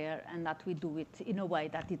values are there and that we do it in a way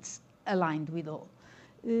that it's aligned with all.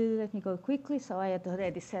 Let me go quickly. So I had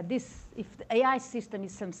already said this. If the AI system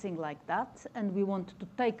is something like that and we want to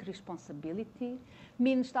take responsibility,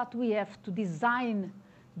 means that we have to design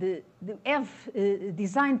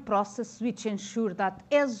design process which ensure that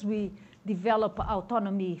as we develop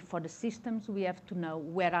autonomy for the systems, we have to know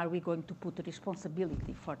where are we going to put the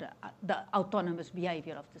responsibility for the autonomous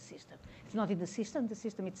behavior of the system. It's not in the system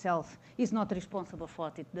itself is not responsible for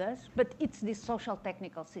what it does, but it's this social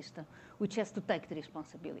technical system which has to take the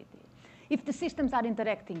responsibility. If the systems are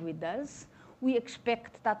interacting with us, we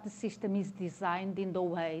expect that the system is designed in the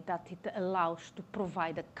way that it allows to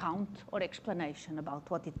provide account or explanation about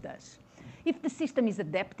what it does. If the system is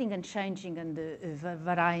adapting and changing and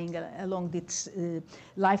varying along its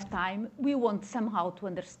lifetime, we want somehow to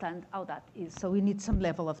understand how that is. So we need some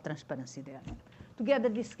level of transparency there. Together,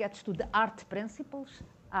 this gets to the ART principles,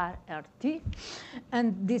 RRT.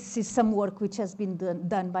 And this is some work which has been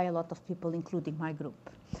done by a lot of people, including my group.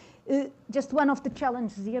 Just one of the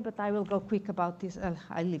challenges here, but I will go quick about this.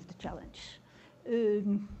 I leave the challenge.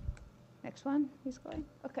 Next one is going.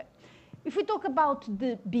 OK. If we talk about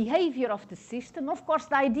the behavior of the system, of course,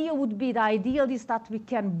 the ideal is that we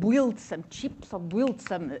can build some chips or build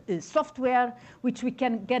some software which we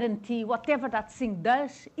can guarantee whatever that thing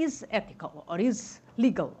does is ethical or is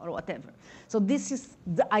legal or whatever. So this is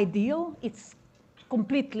the ideal. It's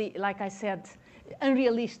completely, like I said,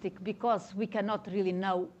 unrealistic because we cannot really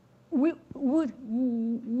know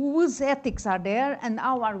whose ethics are there and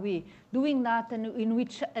how are we doing that and in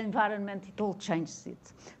which environment it all changes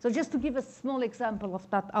it. So just to give a small example of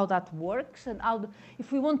that, how that works and how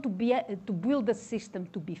if we want to build a system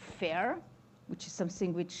to be fair, which is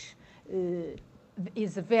something which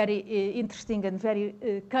is a very interesting and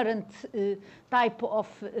very current type of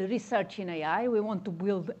research in AI. We want to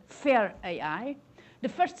build fair AI. The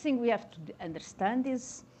first thing we have to understand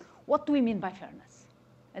is what do we mean by fairness?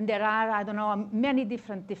 And there are, I don't know, many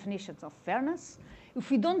different definitions of fairness. If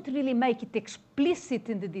we don't really make it explicit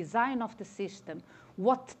in the design of the system,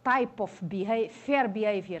 what type of fair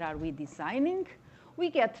behavior are we designing, we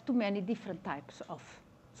get to many different types of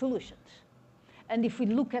solutions. And if we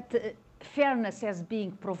look at fairness as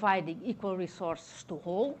being providing equal resources to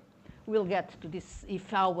all, we'll get to this.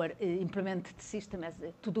 If our implemented system has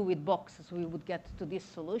to do with boxes, we would get to these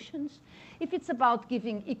solutions. If it's about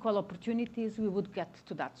giving equal opportunities, we would get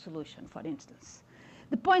to that solution, for instance.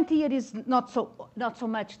 The point here is not so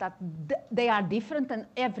much that they are different and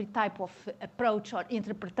every type of approach or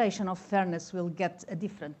interpretation of fairness will get a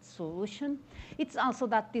different solution. It's also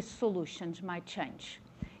that these solutions might change.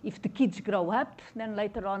 If the kids grow up, then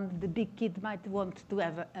later on the big kid might want to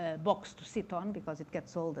have a box to sit on because it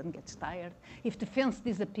gets old and gets tired. If the fence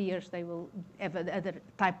disappears, they will have another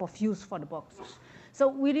type of use for the boxes. So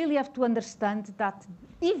we really have to understand that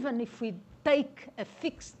even if we take a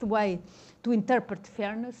fixed way to interpret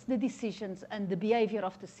fairness, the decisions and the behavior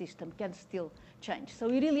of the system can still change. So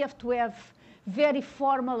we really have to have very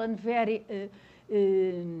formal and very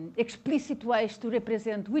explicit ways to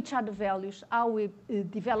represent which are the values, how we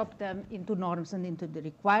develop them into norms and into the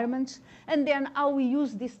requirements, and then how we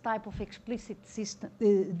use this type of explicit system,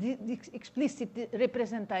 explicit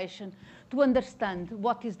representation to understand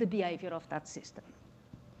what is the behavior of that system.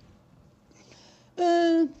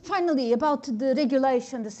 Finally, about the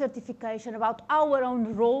regulation, the certification, about our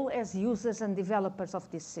own role as users and developers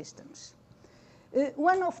of these systems.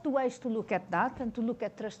 One of the ways to look at that and to look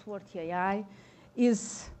at trustworthy AI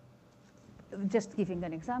is, just giving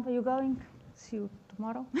an example, you going? See you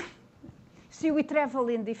tomorrow? See, we travel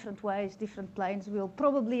in different ways, different planes. We'll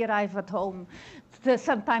probably arrive at home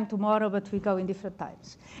sometime tomorrow, but we go in different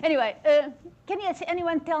times. Anyway, can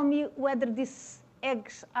anyone tell me whether these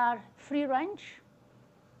eggs are free range?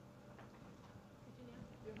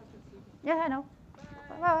 Yeah, I know.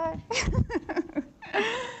 Bye.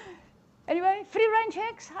 Anyway, free range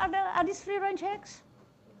eggs? Are these free range eggs?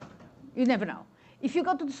 You never know. If you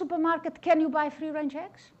go to the supermarket, can you buy free range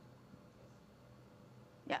eggs?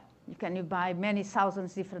 Yeah, you buy many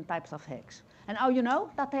thousands different types of eggs. And how you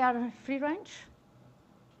know that they are free range?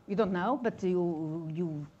 You don't know, but there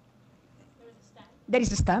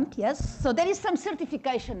is a stamp, yes. So there is some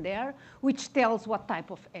certification there which tells what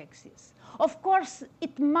type of eggs is. Of course,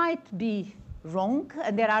 it might be wrong,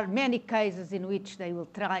 and there are many cases in which they will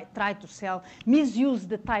try to misuse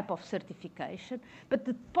the type of certification. But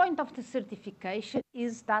the point of the certification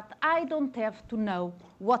is that I don't have to know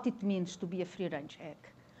what it means to be a free-range egg.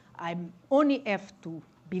 I only have to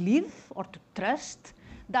believe or to trust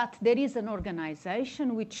that there is an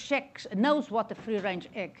organization which knows what a free-range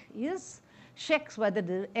egg is, checks whether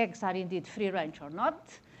the eggs are indeed free-range or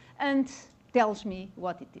not, and tells me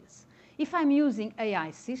what it is. If I'm using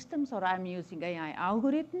AI systems or I'm using AI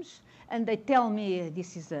algorithms, and they tell me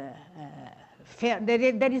this is a fair,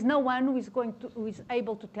 there is no one who is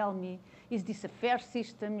able to tell me, is this a fair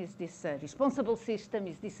system? Is this a responsible system?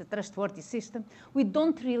 Is this a trustworthy system? We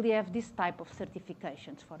don't really have this type of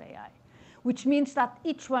certifications for AI, which means that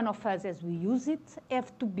each one of us, as we use it,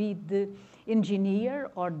 have to be the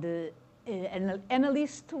engineer or the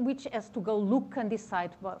analyst, which has to go look and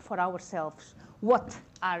decide for ourselves what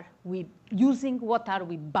are we using, what are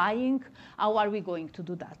we buying, how are we going to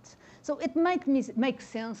do that. So it makes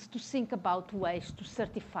sense to think about ways to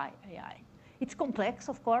certify AI. It's complex,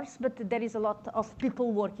 of course, but there is a lot of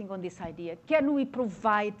people working on this idea. Can we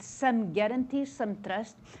provide some guarantees, some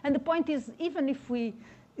trust? And the point is, even if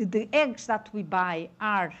the eggs that we buy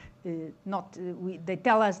are they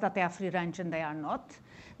tell us that they are free range and they are not,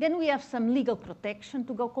 then we have some legal protection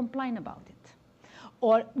to go complain about it.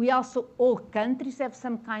 Or we also, all countries have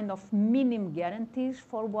some kind of minimum guarantees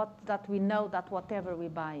for that we know that whatever we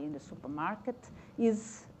buy in the supermarket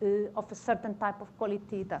is of a certain type of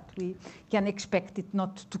quality that we can expect it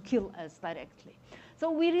not to kill us directly. So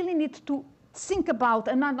we really need to think about,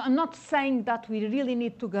 and I'm not saying that we really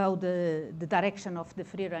need to go the direction of the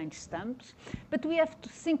free-range stamps, but we have to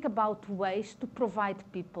think about ways to provide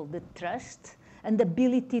people the trust and the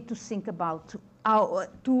ability to think about how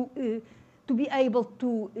to be able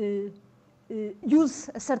to use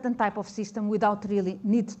a certain type of system without really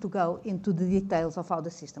need to go into the details of how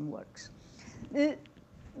the system works.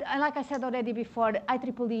 Like I said already before, the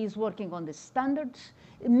IEEE is working on the standards.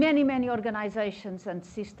 Many organizations and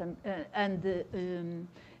systems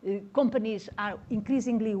companies are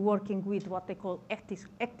increasingly working with what they call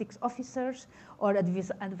ethics officers or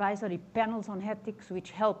advisory panels on ethics, which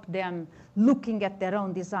help them looking at their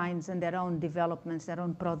own designs and their own developments, their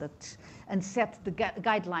own products, and set the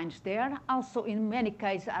guidelines there. Also, in many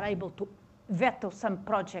cases, are able to veto some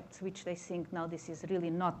projects which they think, no, this is really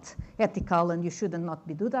not ethical and you shouldn't not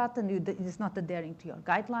do that, and it is not adhering to your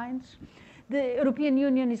guidelines. The European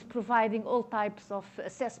Union is providing all types of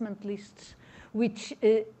assessment lists which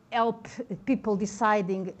help people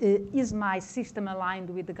deciding, is my system aligned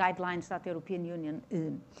with the guidelines that the European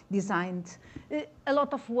Union designed? A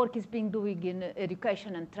lot of work is being doing in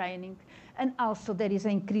education and training. And also there is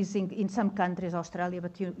an increasing, in some countries, Australia,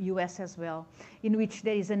 but US as well, in which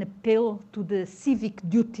there is an appeal to the civic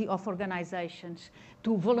duty of organizations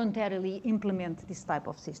to voluntarily implement this type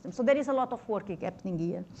of system. So there is a lot of work happening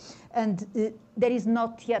here. And there is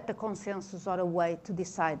not yet a consensus or a way to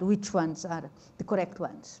decide which ones are the correct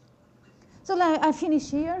ones. So I finish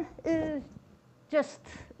here.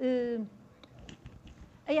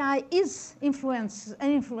 AI is influence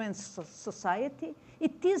society.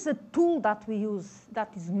 It is a tool that we use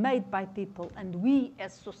that is made by people, and we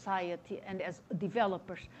as society and as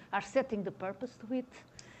developers are setting the purpose to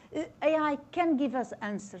it. AI can give us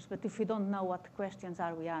answers, but if we don't know what questions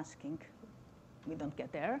are we asking, we don't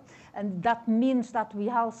get there. And that means that we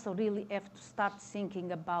also really have to start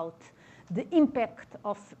thinking about the impact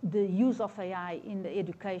of the use of AI in the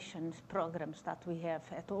education programs that we have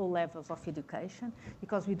at all levels of education,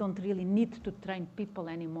 because we don't really need to train people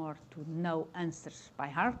anymore to know answers by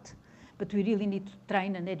heart, but we really need to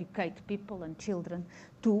train and educate people and children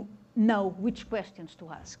to know which questions to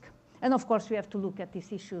ask. And of course, we have to look at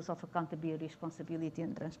these issues of accountability, responsibility,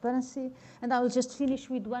 and transparency. And I will just finish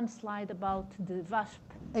with one slide about the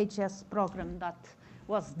VASP-HS program that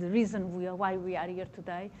was the reason why we are here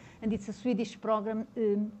today. And it's a Swedish program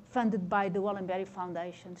funded by the Wallenberg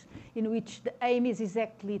Foundations, in which the aim is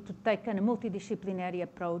exactly to take a multidisciplinary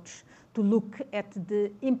approach to look at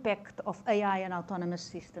the impact of AI and autonomous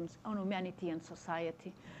systems on humanity and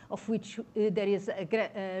society, of which there is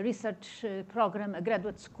a research program, a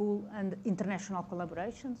graduate school, and international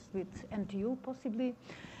collaborations with NTU, possibly.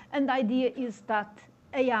 And the idea is that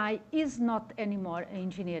AI is not anymore an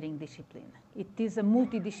engineering discipline. It is a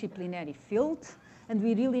multidisciplinary field, and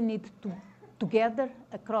we really need to, together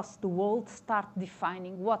across the world, start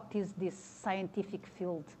defining what is this scientific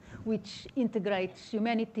field which integrates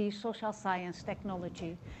humanity, social science,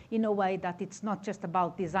 technology in a way that it's not just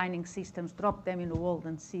about designing systems, drop them in the world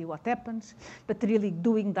and see what happens, but really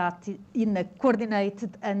doing that in a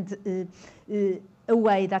coordinated and a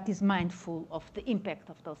way that is mindful of the impact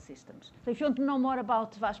of those systems. So if you want to know more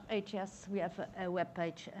about VASP-HS, we have a web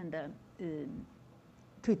page and a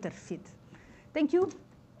Twitter feed. Thank you.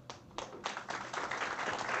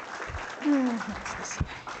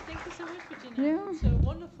 Thank you so much, Virginia. Yeah. It's a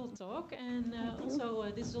wonderful talk, and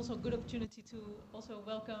this is also a good opportunity to also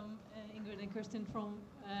welcome Ingrid and Kirsten from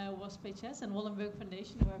WASP-HS and Wallenberg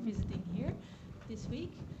Foundation, who are visiting here this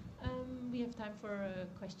week. We have time for a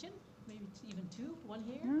question, maybe even two, one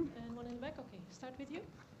here and one in the back. Okay, start with you.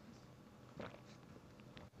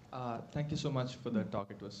 Thank you so much for the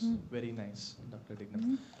talk. It was very nice, Dr.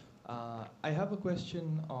 Dignum. I have a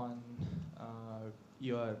question on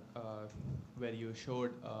your where you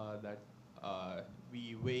showed that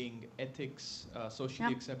we weighing ethics,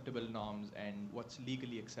 socially acceptable norms, and what's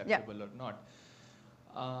legally acceptable or not.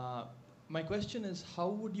 My question is, how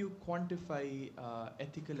would you quantify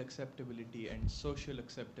ethical acceptability and social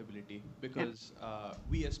acceptability? Because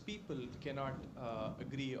we as people cannot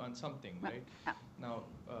agree on something, right? Now,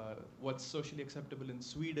 what's socially acceptable in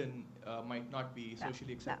Sweden might not be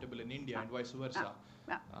socially acceptable in India, and vice versa.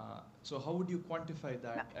 So how would you quantify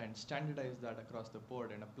that and standardize that across the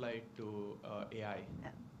board and apply it to AI?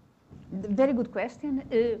 Very good question.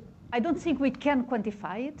 I don't think we can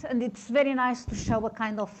quantify it, and it's very nice to show a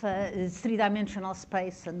kind of three-dimensional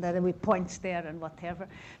space, and there we points there and whatever.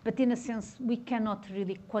 But in a sense, we cannot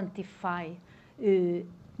really quantify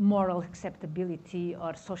moral acceptability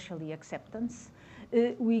or socially acceptance.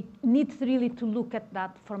 We need really to look at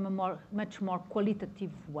that from a much more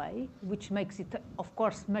qualitative way, which makes it, of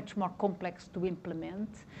course, much more complex to implement,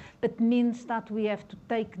 but means that we have to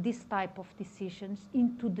take this type of decisions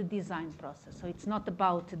into the design process. So it's not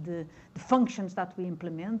about the functions that we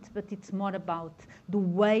implement, but it's more about the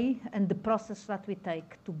way and the process that we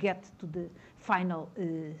take to get to the final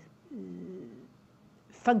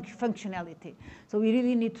functionality. So we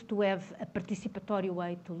really need to have a participatory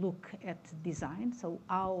way to look at design. So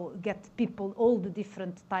how get people, all the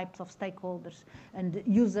different types of stakeholders and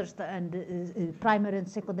users and primary and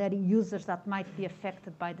secondary users that might be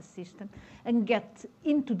affected by the system, and get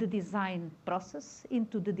into the design process,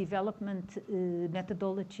 into the development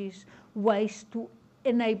methodologies, ways to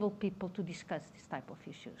enable people to discuss this type of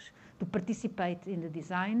issues, to participate in the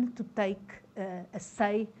design, to take a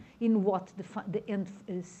say in what the end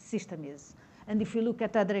system is. And if you look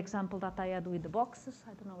at other example that I had with the boxes,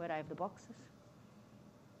 I don't know where I have the boxes.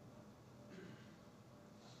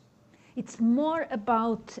 It's more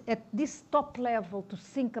about, at this top level, to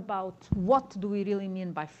think about what do we really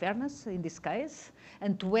mean by fairness in this case,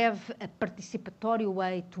 and to have a participatory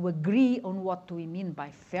way to agree on what do we mean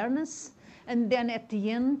by fairness. And then at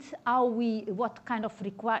the end, what kind of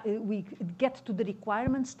we get to the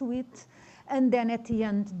requirements to it. And then at the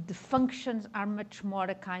end, the functions are much more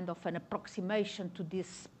a kind of an approximation to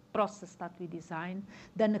this process that we design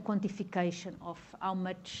than a quantification of how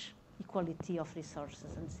much equality of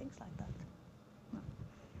resources and things like that.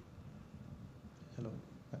 Hello.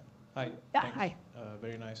 Hi. Yeah, thanks. hi.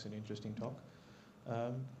 Very nice and interesting talk.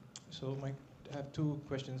 So I have two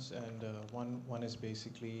questions, and one is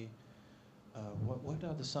basically, what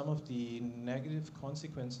are some of the negative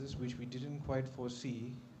consequences which we didn't quite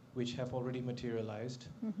foresee, which have already materialized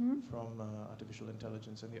from artificial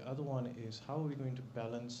intelligence? And the other one is, how are we going to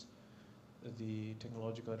balance the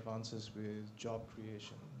technological advances with job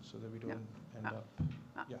creation so that we don't end up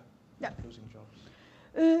losing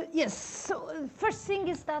jobs? Yes, so first thing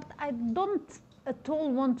is that I don't at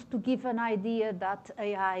all want to give an idea that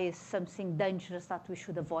AI is something dangerous that we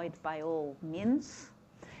should avoid by all means.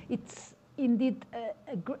 It's indeed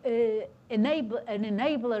an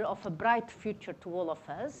enabler of a bright future to all of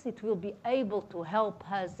us. It will be able to help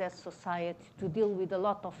us as society to deal with a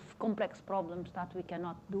lot of complex problems that we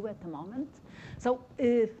cannot do at the moment. So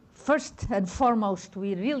first and foremost,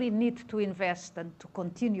 we really need to invest and to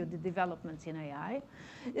continue the developments in AI.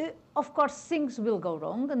 Of course, things will go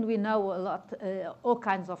wrong, and we know a lot, all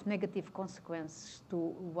kinds of negative consequences to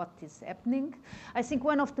what is happening. I think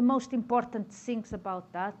one of the most important things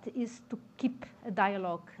about that is to keep a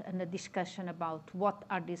dialogue and a discussion about what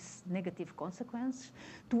are these negative consequences,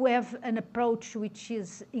 to have an approach which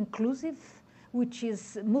is inclusive, which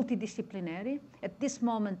is multidisciplinary. At this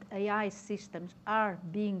moment, AI systems are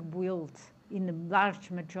being built in a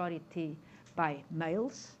large majority by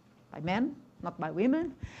males, by men, not by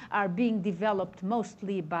women, are being developed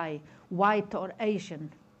mostly by white or Asian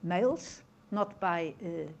males, not by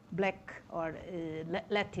black or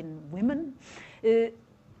Latin women.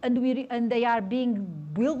 And they are being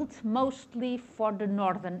built mostly for the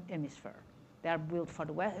Northern Hemisphere. They are built for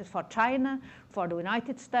the West, for China, for the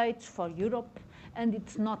United States, for Europe, and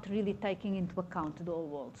it's not really taking into account the whole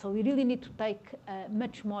world. So we really need to take a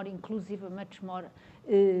much more inclusive, a much more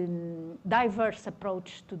diverse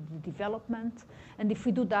approach to the development. And if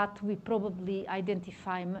we do that, we probably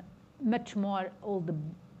identify much more all the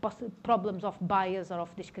problems of bias or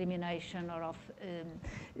of discrimination or of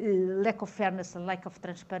lack of fairness and lack of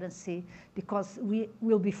transparency, because we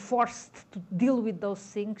will be forced to deal with those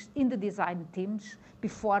things in the design teams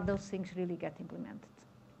before those things really get implemented.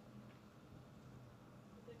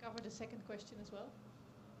 Did they cover the second question as well?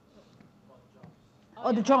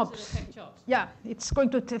 Oh, the how does it jobs. affect jobs? Yeah, it's going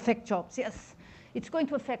to affect jobs, yes. It's going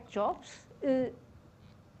to affect jobs.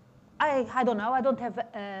 I don't know, I don't have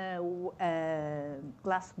a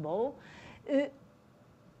glass ball.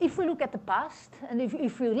 If we look at the past, and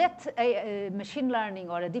if we let a machine learning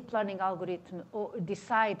or a deep learning algorithm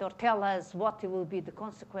decide or tell us what will be the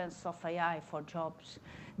consequence of AI for jobs,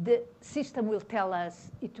 the system will tell us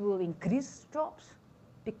it will increase jobs,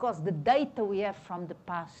 because the data we have from the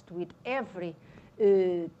past with every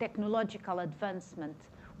technological advancement,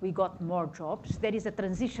 we got more jobs. There is a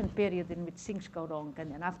transition period in which things go wrong,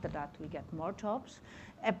 and then after that we get more jobs.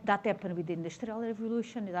 That happened with the Industrial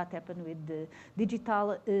Revolution, that happened with the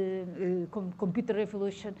digital computer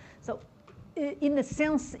revolution. So in a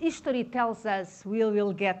sense, history tells us we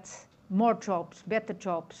will get more jobs, better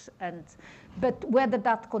jobs, but whether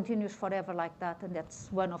that continues forever like that, and that's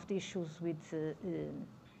one of the issues with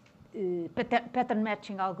pattern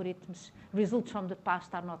matching algorithms. Results from the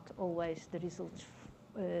past are not always the results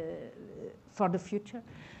for the future.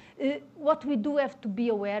 What we do have to be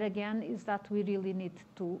aware again is that we really need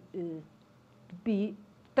to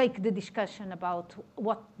take the discussion about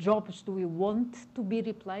what jobs do we want to be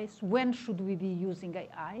replaced, when should we be using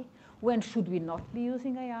AI, when should we not be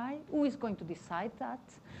using AI, who is going to decide that,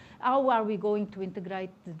 how are we going to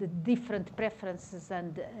integrate the different preferences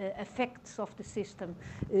and effects of the system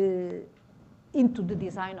into the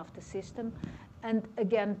design of the system, and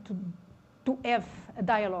again to have a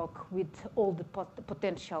dialogue with all the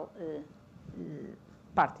potential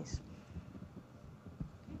parties.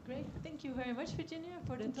 Okay, great. Thank you very much, Virginia,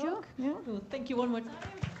 for the Thank you. talk. Yeah. We'll thank you one more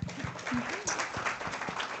time.